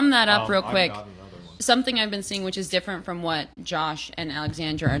sum that up real quick, something I've been seeing which is different from what Josh and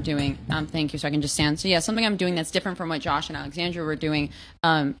Alexandra are doing. Thank you, so I can just stand. So yeah, something I'm doing that's different from what Josh and Alexandra were doing,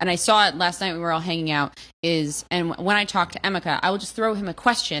 and I saw it last night when we were all hanging out, and when I talk to Emeka, I will just throw him a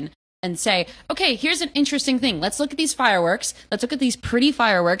question and say, okay, here's an interesting thing. Let's look at these fireworks. Let's look at these pretty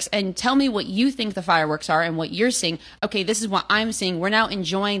fireworks and tell me what you think the fireworks are and what you're seeing. Okay, this is what I'm seeing. We're now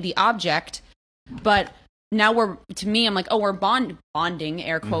enjoying the object, but now I'm like, oh, we're bonding,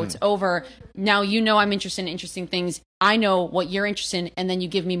 air quotes, over. Now you know I'm interested in interesting things. I know what you're interested in, and then you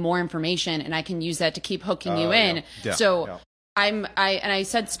give me more information, and I can use that to keep hooking you in. Yeah. So Yeah. I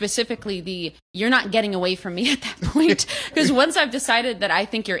said specifically you're not getting away from me at that point, because once I've decided that I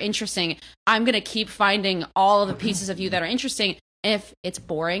think you're interesting, I'm going to keep finding all of the pieces of you that are interesting. If it's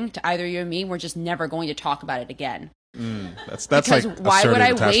boring to either you or me, we're just never going to talk about it again. That's because like why would I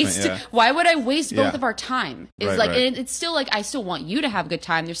assertive waste attachment, yeah. why would I waste both Yeah. of our time? It's Right, like right. It's still like I still want you to have a good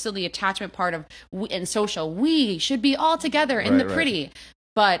time. There's still the attachment part of and social. We should be all together in the Right, right. pretty,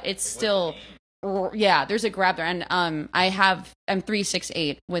 but it's still there's a grab there, and I'm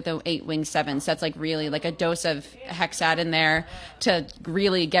 368 with a 8-wing 7, so that's like really like a dose of hexad in there to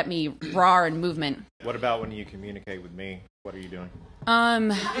really get me raw and movement. What about when you communicate with me? What are you doing?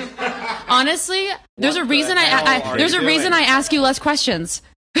 Honestly, there's a reason I ask you less questions.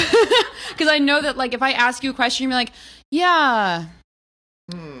 Because I know that like if I ask you a question, you're like, yeah.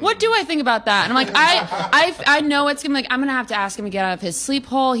 What do I think about that? And I'm like, I know it's gonna be like I'm gonna have to ask him to get out of his sleep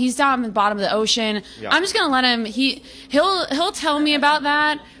hole. He's down at the bottom of the ocean. Yeah. I'm just gonna let him. He'll tell me about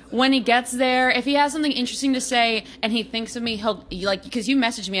that when he gets there. If he has something interesting to say and he thinks of me, he'll like because you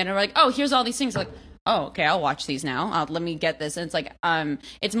messaged me and I'm like, oh, here's all these things. I'm like, oh, okay, I'll watch these now. Let me get this. And it's like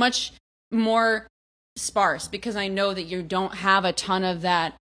it's much more sparse because I know that you don't have a ton of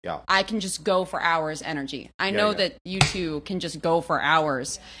that. Yeah. I can just go for hours energy. I know that you two can just go for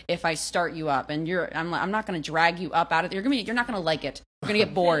hours if I start you up, and I'm not going to drag you up out of it. You're not going to like it. You're going to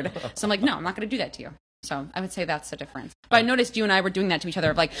get bored. So I'm like, no, I'm not going to do that to you. So I would say that's the difference. But I noticed you and I were doing that to each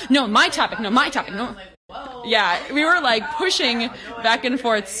other of like, no, my topic, no. Yeah, we were like pushing back and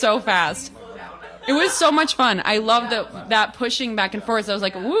forth so fast. It was so much fun. I loved that pushing back and forth. I was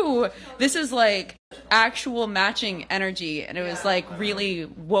like, woo, this is like actual matching energy. And it was like really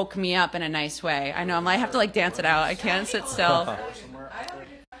woke me up in a nice way. I know I have to like dance it out. I can't sit still.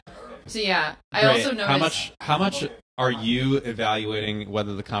 So yeah, I also noticed how much are you evaluating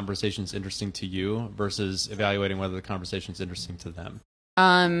whether the conversation's interesting to you versus evaluating whether the conversation's interesting to them?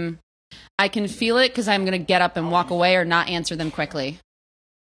 I can feel it because I'm going to get up and walk away or not answer them quickly.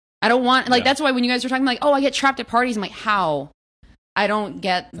 I don't want, that's why when you guys were talking, like, oh, I get trapped at parties. I'm like, how? I don't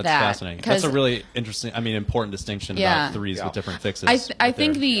get That's that. fascinating. That's a really interesting, important distinction about threes with different fixes. I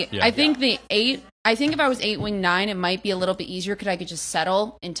think the 8, I think if I was 8-wing 9, it might be a little bit easier because I could just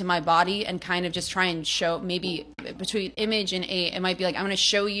settle into my body and kind of just try and show, maybe between image and 8, it might be like, I'm going to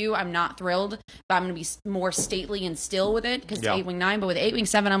show you I'm not thrilled, but I'm going to be more stately and still with it because it's 8-wing 9. But with 8-wing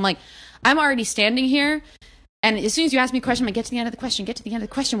 7, I'm like, I'm already standing here. And as soon as you ask me a question, I'm like, get to the end of the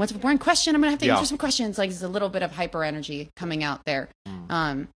question. What's a boring question? I'm going to have to answer some questions. Like, there's a little bit of hyper energy coming out there.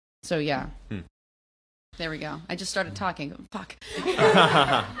 So, yeah. There we go. I just started talking. Fuck.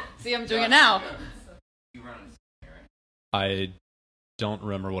 See, I'm doing it now. I don't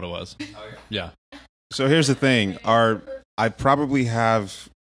remember what it was. Yeah. So here's the thing. I probably have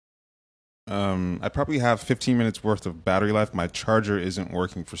 15 minutes worth of battery life. My charger isn't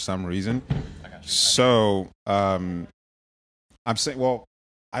working for some reason. So I'm saying, well,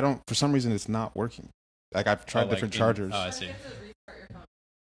 for some reason it's not working. Like I've tried different chargers. Oh, I see.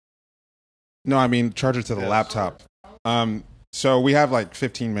 No, I mean charger to the laptop. So we have like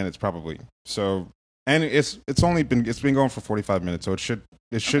 15 minutes probably. So and it's been going for 45 minutes. So it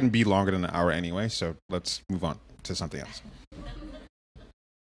shouldn't be longer than an hour anyway. So let's move on to something else.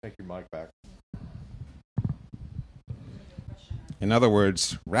 Take your mic back. In other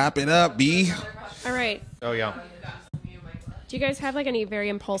words, wrap it up, B. All right. Oh yeah. Do you guys have like any very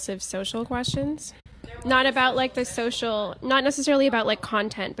impulsive social questions? Not about like the social, not necessarily about like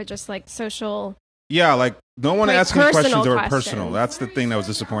content, but just like social. Yeah, like no one Like asked any questions personal that were questions. personal. That's the thing that was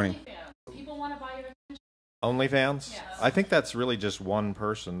disappointing. OnlyFans? I think that's really just one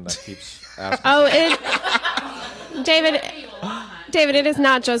person that keeps asking. Oh, David, it is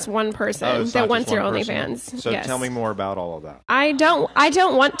not just one person Oh, it's that not wants just your one person. OnlyFans. So Yes. tell me more about all of that. I don't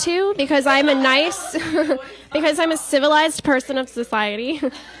want to because I'm a nice, because I'm a civilized person of society.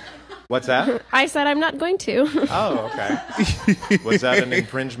 What's that? I said I'm not going to. Oh, okay. Was that an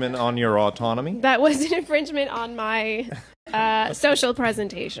infringement on your autonomy? That was an infringement on my social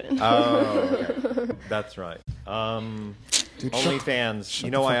presentation. Oh, okay. That's right. Dude, OnlyFans. shut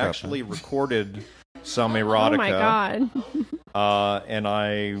You the know, I fuck up, actually recorded some erotica. Oh my god. And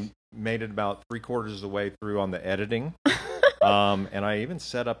I made it about 3/4 of the way through on the editing. And I even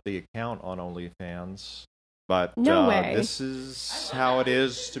set up the account on OnlyFans. But No way. This is how it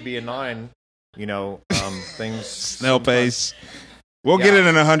is to be a 9. You know, things. Snail pace. We'll get it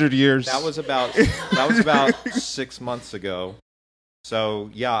in 100 years. That was about 6 months ago. So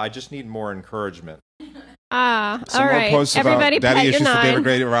yeah, I just need more encouragement. All Some more right. posts Everybody about daddy pet your issues for David 9.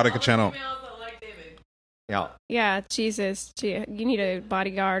 Gray Erotica channel. Yeah. Yeah, Jesus. Gee, you need a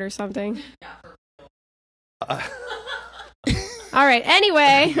bodyguard or something. All right.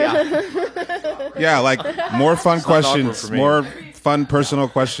 Anyway. Yeah, like more fun It's not awkward questions, for me. more fun personal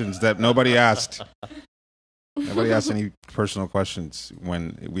questions that nobody asked. Nobody asked any personal questions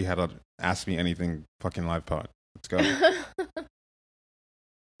when we had a Ask Me Anything fucking live pod. Let's go.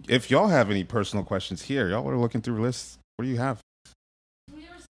 If y'all have any personal questions here, y'all are looking through lists. What do you have?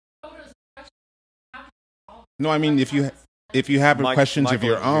 No, I mean if you have Mike- questions of Michael,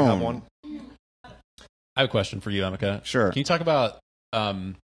 your do you have own. one? I have a question for you, Amika. Sure. Can you talk about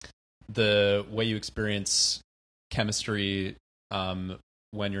the way you experience chemistry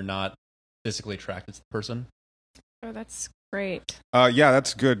when you're not physically attracted to the person? Oh, that's great. Yeah,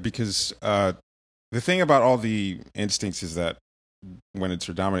 that's good because the thing about all the instincts is that when it's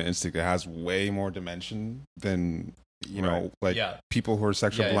your dominant instinct, it has way more dimension than know, like people who are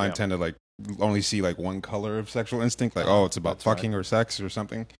sexually blind tend to like only see like one color of sexual instinct, like oh, it's about fucking or sex or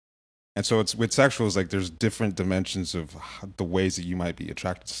something. And so it's with sexual, it's like there's different dimensions of the ways that you might be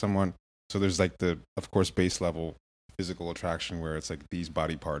attracted to someone. So there's like the, of course, base level physical attraction where it's like these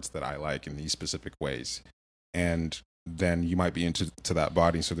body parts that I like in these specific ways. And then you might be into that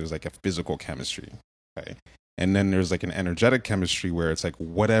body. So there's like a physical chemistry. Okay. And then there's like an energetic chemistry where it's like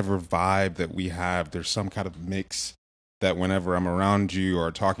whatever vibe that we have, there's some kind of mix that whenever I'm around you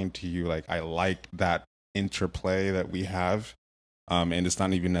or talking to you, like I like that interplay that we have. And it's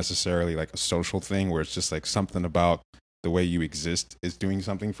not even necessarily like a social thing where it's just like something about the way you exist is doing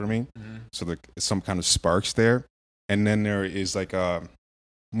something for me. Mm-hmm. So like some kind of sparks there. And then there is like a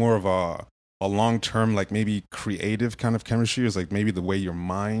more of a long-term, like maybe creative kind of chemistry is like maybe the way your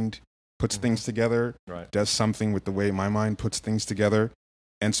mind puts things together, does something with the way my mind puts things together.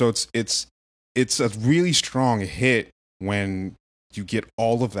 And so it's a really strong hit when you get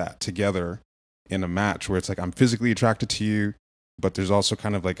all of that together in a match where it's like I'm physically attracted to you, but there's also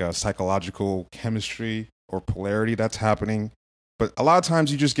kind of like a psychological chemistry or polarity that's happening. But a lot of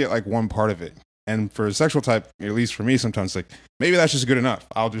times you just get like one part of it. And for a sexual type, at least for me, sometimes like maybe that's just good enough.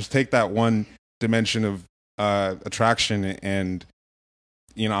 I'll just take that one dimension of attraction and,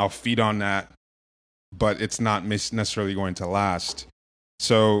 you know, I'll feed on that, but it's not necessarily going to last.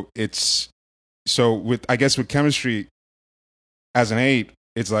 So I guess with chemistry as an 8,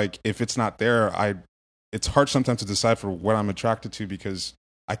 it's like if it's not there, it's hard sometimes to decipher what I'm attracted to because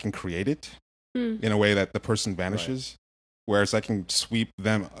I can create it in a way that the person vanishes. Whereas I can sweep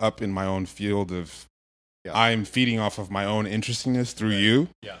them up in my own field of I'm feeding off of my own interestingness through you.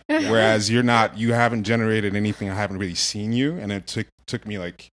 Yeah. Whereas you haven't generated anything. I haven't really seen you. And it took me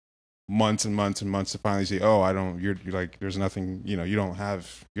like months and months and months to finally say, oh, you're like, there's nothing, you're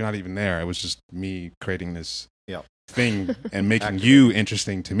not even there. It was just me creating this thing and making you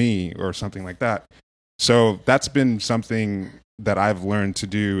interesting to me or something like that. So that's been something that I've learned to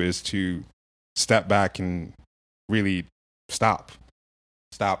do is to step back and really stop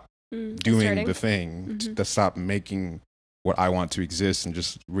doing the thing, to stop making what I want to exist and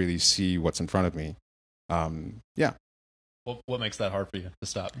just really see what's in front of me. Yeah. What makes that hard for you to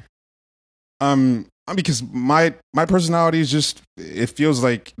stop? Because my personality is just, it feels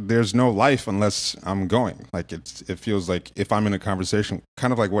like there's no life unless I'm going. Like it feels like if I'm in a conversation,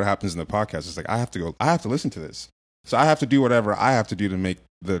 kind of like what happens in the podcast, it's like I have to listen to this. So I have to do whatever I have to do to make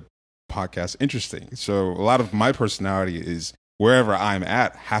the podcast interesting. So a lot of my personality is wherever I'm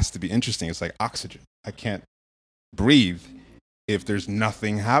at has to be interesting. It's like oxygen. I can't breathe if there's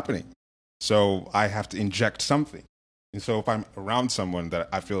nothing happening. So I have to inject something. And so if I'm around someone that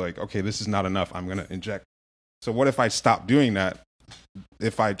I feel like, okay, this is not enough, I'm going to inject. So what if I stop doing that?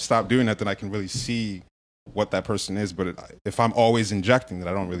 If I stop doing that, then I can really see what that person is. But if I'm always injecting, then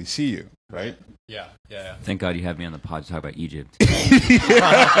I don't really see you, right? Yeah. Thank God you had me on the pod to talk about Egypt.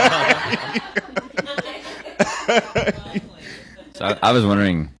 So I was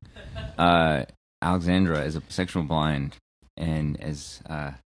wondering, Alexandra is a sexual blind, and as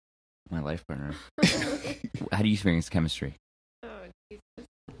my life partner, how do you experience chemistry? Oh, Jesus.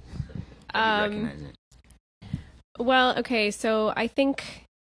 How do you recognize it? Well, okay, so I think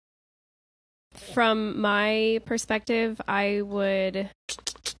from my perspective, I would...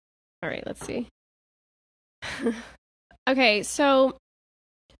 All right, let's see. Okay, so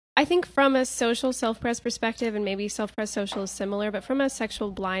I think from a social self-pres perspective, and maybe self-pres social is similar, but from a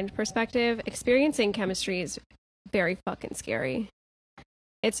sexual blind perspective, experiencing chemistry is very fucking scary.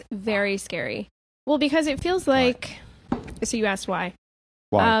 It's very scary. Well, because it feels like... So you asked why.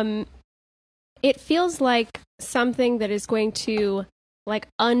 Why? It feels like something that is going to like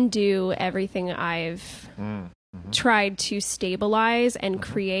undo everything I've tried to stabilize and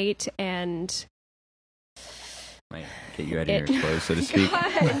create and might get you out of your clothes, so to speak.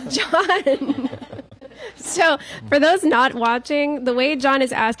 God, John. So for those not watching, the way John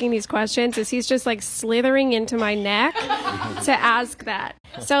is asking these questions is he's just like slithering into my neck to ask that.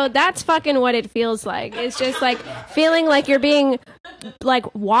 So that's fucking what it feels like. It's just like feeling like you're being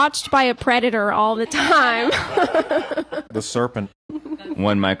like watched by a predator all the time. The serpent.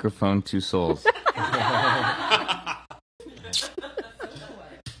 One microphone, two souls.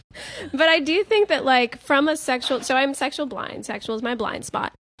 But I do think that like from a sexual, so I'm sexual blind. Sexual is my blind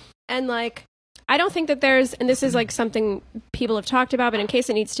spot. And like, I don't think that there's, and this is like something people have talked about, but in case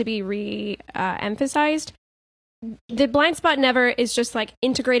it needs to be re-emphasized, the blind spot never is just like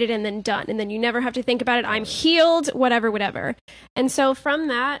integrated and then done. And then you never have to think about it. I'm healed, whatever. And so from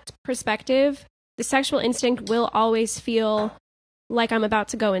that perspective, the sexual instinct will always feel like I'm about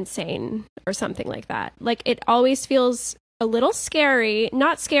to go insane or something like that. Like it always feels a little scary,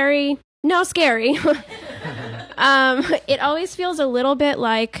 not scary, no scary. It always feels a little bit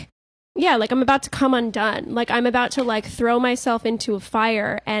like, yeah, like I'm about to come undone. Like I'm about to like throw myself into a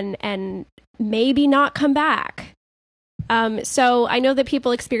fire and maybe not come back. So I know that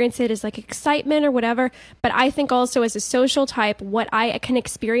people experience it as like excitement or whatever, but I think also as a social type, what I can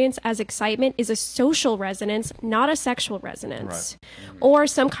experience as excitement is a social resonance, not a sexual resonance. Right. Or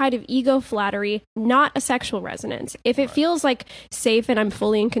some kind of ego flattery, not a sexual resonance. If it feels like safe and I'm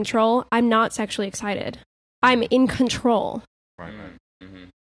fully in control, I'm not sexually excited. I'm in control. Right.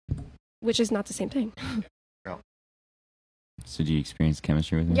 Which is not the same thing. Yeah. So do you experience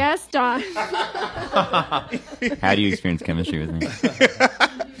chemistry with me? Yes, Don. How do you experience chemistry with me?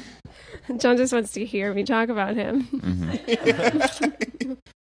 John just wants to hear me talk about him. Mm-hmm.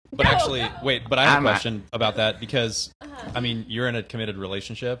 But actually, wait, but I have a question about that because, I mean, you're in a committed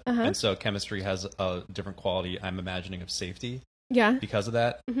relationship, and so chemistry has a different quality, I'm imagining, of safety. Yeah. Because of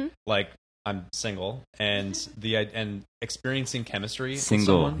that. Mm-hmm. Like, I'm single, and experiencing chemistry.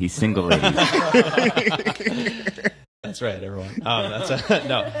 Single. With someone, He's single, ladies. That's right, everyone.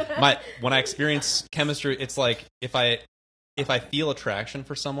 When I experience chemistry, it's like if I feel attraction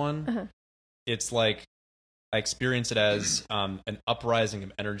for someone, it's like I experience it as an uprising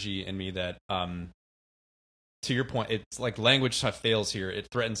of energy in me that, to your point, it's like language fails here. It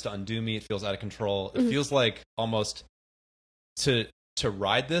threatens to undo me. It feels out of control. It feels like almost to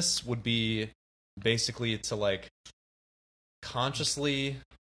ride this would be basically to like consciously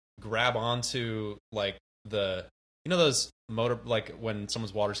grab onto like those motor, like when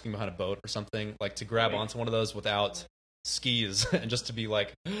someone's water skiing behind a boat or something, like to grab onto one of those without skis and just to be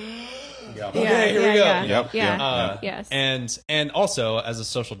like, okay, here we go. Yes. And also as a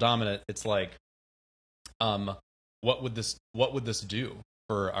social dominant, it's like, what would this do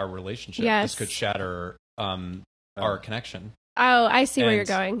for our relationship? Yes. This could shatter our connection. Oh, I see where you're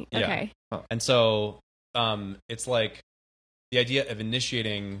going. Okay. Yeah. And so it's like the idea of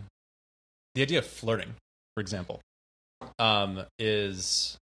flirting, for example,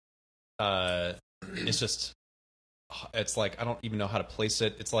 is it's just, it's like I don't even know how to place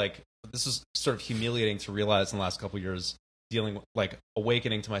it. It's like this is sort of humiliating to realize in the last couple of years, dealing with, like,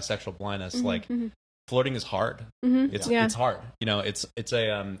 awakening to my sexual blindness. Like, flirting is hard. It's hard. You know, it's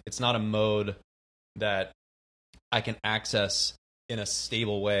not a mode that I can access in a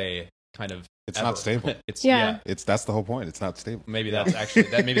stable way. Kind of. It's not stable. It's that's the whole point. It's not stable. Maybe that's actually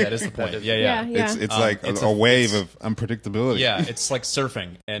maybe that is the point. Yeah. It's like a wave of unpredictability. Yeah, it's like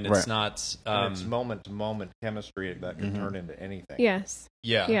surfing, and it's not. And it's moment to moment chemistry that can turn into anything. Yes.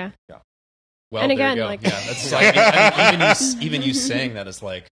 Yeah. Well, and there again, you go. like, yeah, that's like I mean, even you saying that is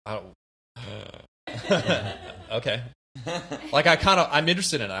like, okay. Like I'm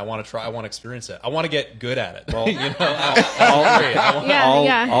interested in it. I want to try. I want to experience it. I want to get good at it. Well, you know,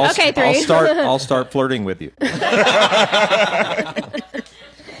 okay, 3. I'll start flirting with you.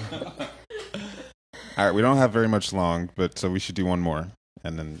 All right, we don't have very much long, but so we should do one more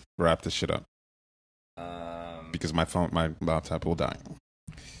and then wrap this shit up. Because my laptop will die.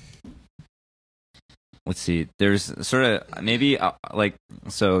 Let's see. There's sort of maybe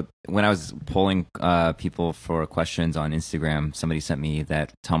so when I was polling people for questions on Instagram, somebody sent me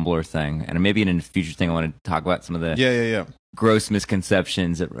that Tumblr thing, and maybe in a future thing I want to talk about some of the gross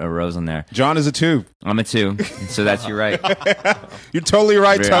misconceptions that arose on there. John is a 2. I'm a 2, so that's you're right. You're totally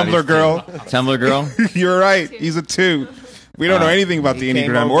right, Very Tumblr girl. Tumblr girl. You're right. He's a 2. We don't know anything about the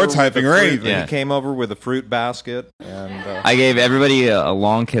Enneagram or typing or anything. Yeah. He came over with a fruit basket, and I gave everybody a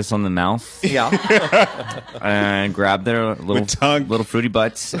long kiss on the mouth. Yeah, and grabbed their little fruity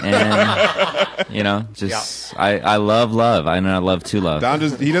butts, and you know, just I love love. I know I love to love. Don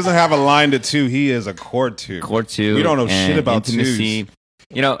he doesn't have a line to 2. He is a core 2. Core 2. We don't know shit about intimacy. 2s.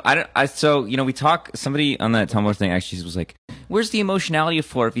 You know, so, you know, we talk, somebody on that Tumblr thing actually was like, where's the emotionality of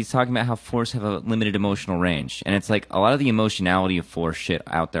 4 if he's talking about how 4s have a limited emotional range? And it's like, a lot of the emotionality of 4 shit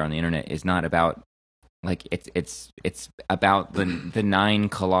out there on the internet is not about, like, it's about the 9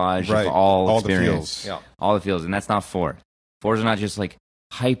 collage of all experience. The feels. All the feels, and that's not 4. 4s are not just, like,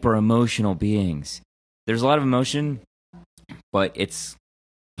 hyper-emotional beings. There's a lot of emotion, but it's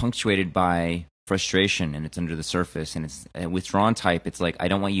punctuated by frustration, and it's under the surface, and it's a withdrawn type. It's like, I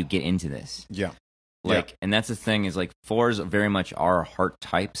don't want you to get into this. And that's the thing is, like, 4s very much are heart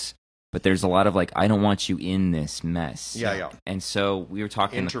types, but there's a lot of like, I don't want you in this mess. And so we were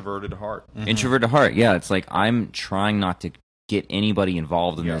talking introverted heart. Introverted heart. Yeah, it's like, I'm trying not to get anybody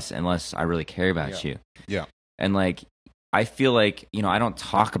involved in this unless I really care about you. And like, I feel like, you know, I don't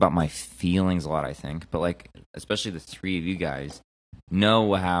talk about my feelings a lot, I think, but like, especially the 3 of you guys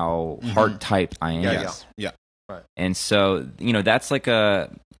know how heart type I am. Right. And so, you know, that's like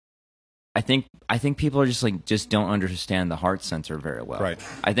I think people are just don't understand the heart center very well. Right.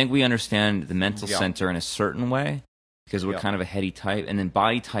 I think we understand the mental center in a certain way because we're kind of a heady type, and then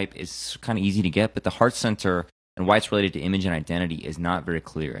body type is kind of easy to get, but the heart center and why it's related to image and identity is not very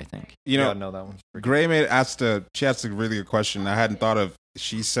clear, I think. You know, no, that one's Gray asked a really good question I hadn't thought of.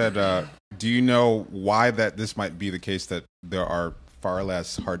 She said, do you know why that this might be the case that there are far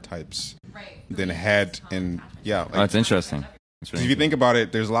less heart types than head and it's interesting. If you think about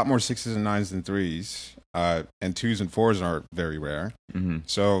it, there's a lot more 6s and 9s than 3s, and 2s and 4s are very rare.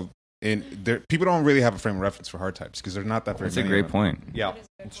 So people don't really have a frame of reference for heart types because they're not that very. That's a great point. Yeah,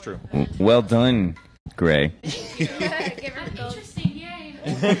 it's true. Well done, Gray. Interesting, yay.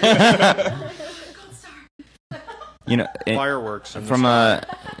 You know, fireworks from a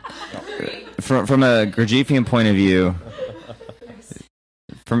Gurdjieffian point of view.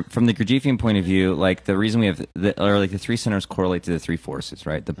 From the Gurdjieffian point of view, like the reason we have the 3 centers correlate to the 3 forces,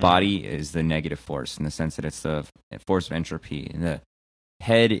 right? The body is the negative force in the sense that it's the force of entropy, and the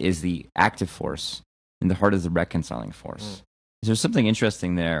head is the active force, and the heart is the reconciling force. So there's something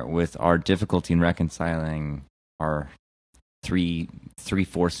interesting there with our difficulty in reconciling our three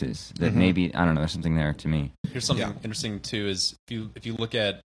forces that maybe, I don't know, there's something there to me. Here's something interesting too is if you look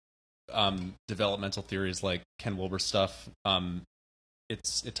at developmental theories like Ken Wilber stuff,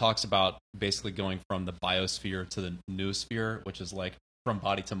 it talks about basically going from the biosphere to the noosphere, which is like from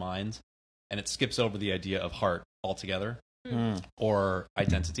body to mind, and it skips over the idea of heart altogether or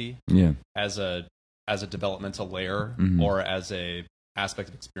identity as a developmental layer or as a aspect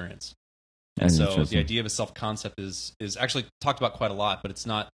of experience. And so the idea of a self-concept is actually talked about quite a lot, but it's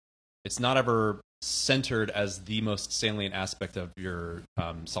not ever centered as the most salient aspect of your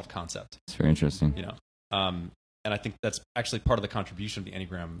self-concept. It's very interesting. You know, and I think that's actually part of the contribution of the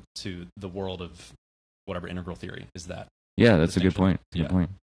Enneagram to the world of whatever integral theory is that. Yeah, that's a good point. Good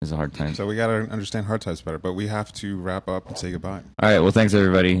point. It's a hard time. So we got to understand heart types better, but we have to wrap up and say goodbye. All right. Well, thanks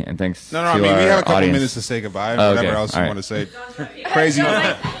everybody, and thanks. No, I mean we have a couple minutes to say goodbye. Whatever else you want to say. Crazy. All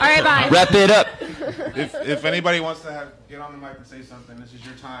right, bye. Wrap it up. if anybody wants to get on the mic and say something, this is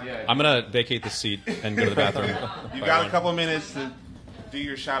your time. I'm gonna vacate the seat and go to the bathroom. You've got a couple minutes to do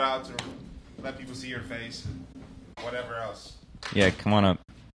your shout outs or let people see your face and whatever else. Yeah, come on up.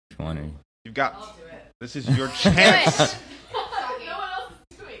 If you want to. You've got. This is your chance.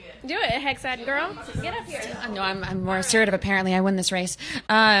 Do it, Hexad girl. Get up here. No, I'm more assertive. Apparently, I win this race.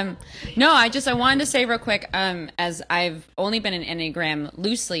 No, I wanted to say real quick, as I've only been in Enneagram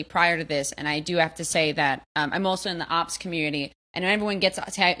loosely prior to this, and I do have to say that I'm also in the ops community. And when everyone gets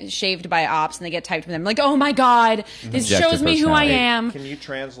shaved by ops and they get typed with them, like, oh my God, this shows me who I am. Can you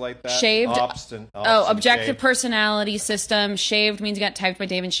translate that? Shaved. Objective shaved. Personality system. Shaved means you got typed by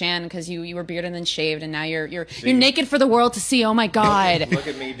Dave and Shan because you were bearded and then shaved, and now you're naked for the world to see. Oh my God. Look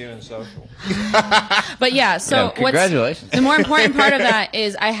at me doing social. But yeah, so congratulations. The more important part of that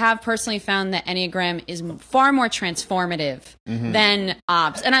is I have personally found that Enneagram is far more transformative than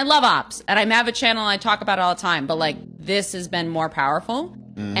ops, and I love ops, and I have a channel I talk about it all the time. But like this has been more powerful,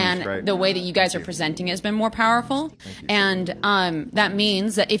 and the way that you guys are presenting it has been more powerful, and that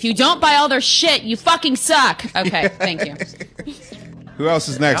means that if you don't buy all their shit, you fucking suck. Okay, thank you. Who else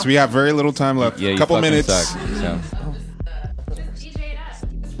is next? We have very little time left. Yeah, a couple minutes. Suck, so.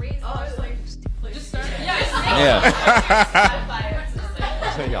 Yeah.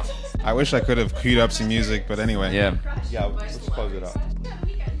 I wish I could have queued up some music, but anyway. Yeah. Yeah, let's close it up.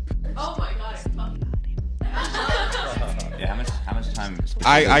 Oh my God. Yeah, how much time?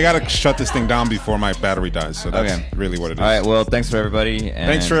 I gotta shut this thing down before my battery dies, so that's really what it is. All right, well, thanks for everybody. And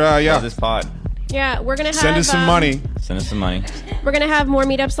thanks for love this pod. Yeah, we're gonna have send us some money. Send us some money. We're gonna have more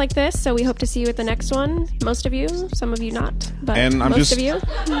meetups like this, so we hope to see you at the next one. Most of you, some of you not, but most of you.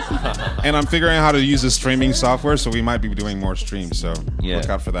 And I'm figuring out how to use the streaming software, so we might be doing more streams. So look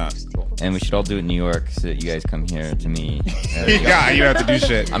out for that. And we should all do it in New York, so that you guys come here to me. Yeah, you have to do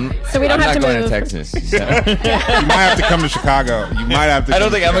shit. So we don't have to going move. to Texas. So. You might have to come to Chicago. You might have to. I don't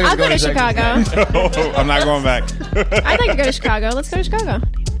think I'm I'll going go to Chicago. No, I'm not going back. I'd like to go to Chicago. Let's go to Chicago.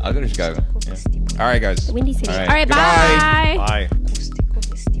 I'll go to Chicago. All right, guys. Windy City. All All right, right, bye. Bye.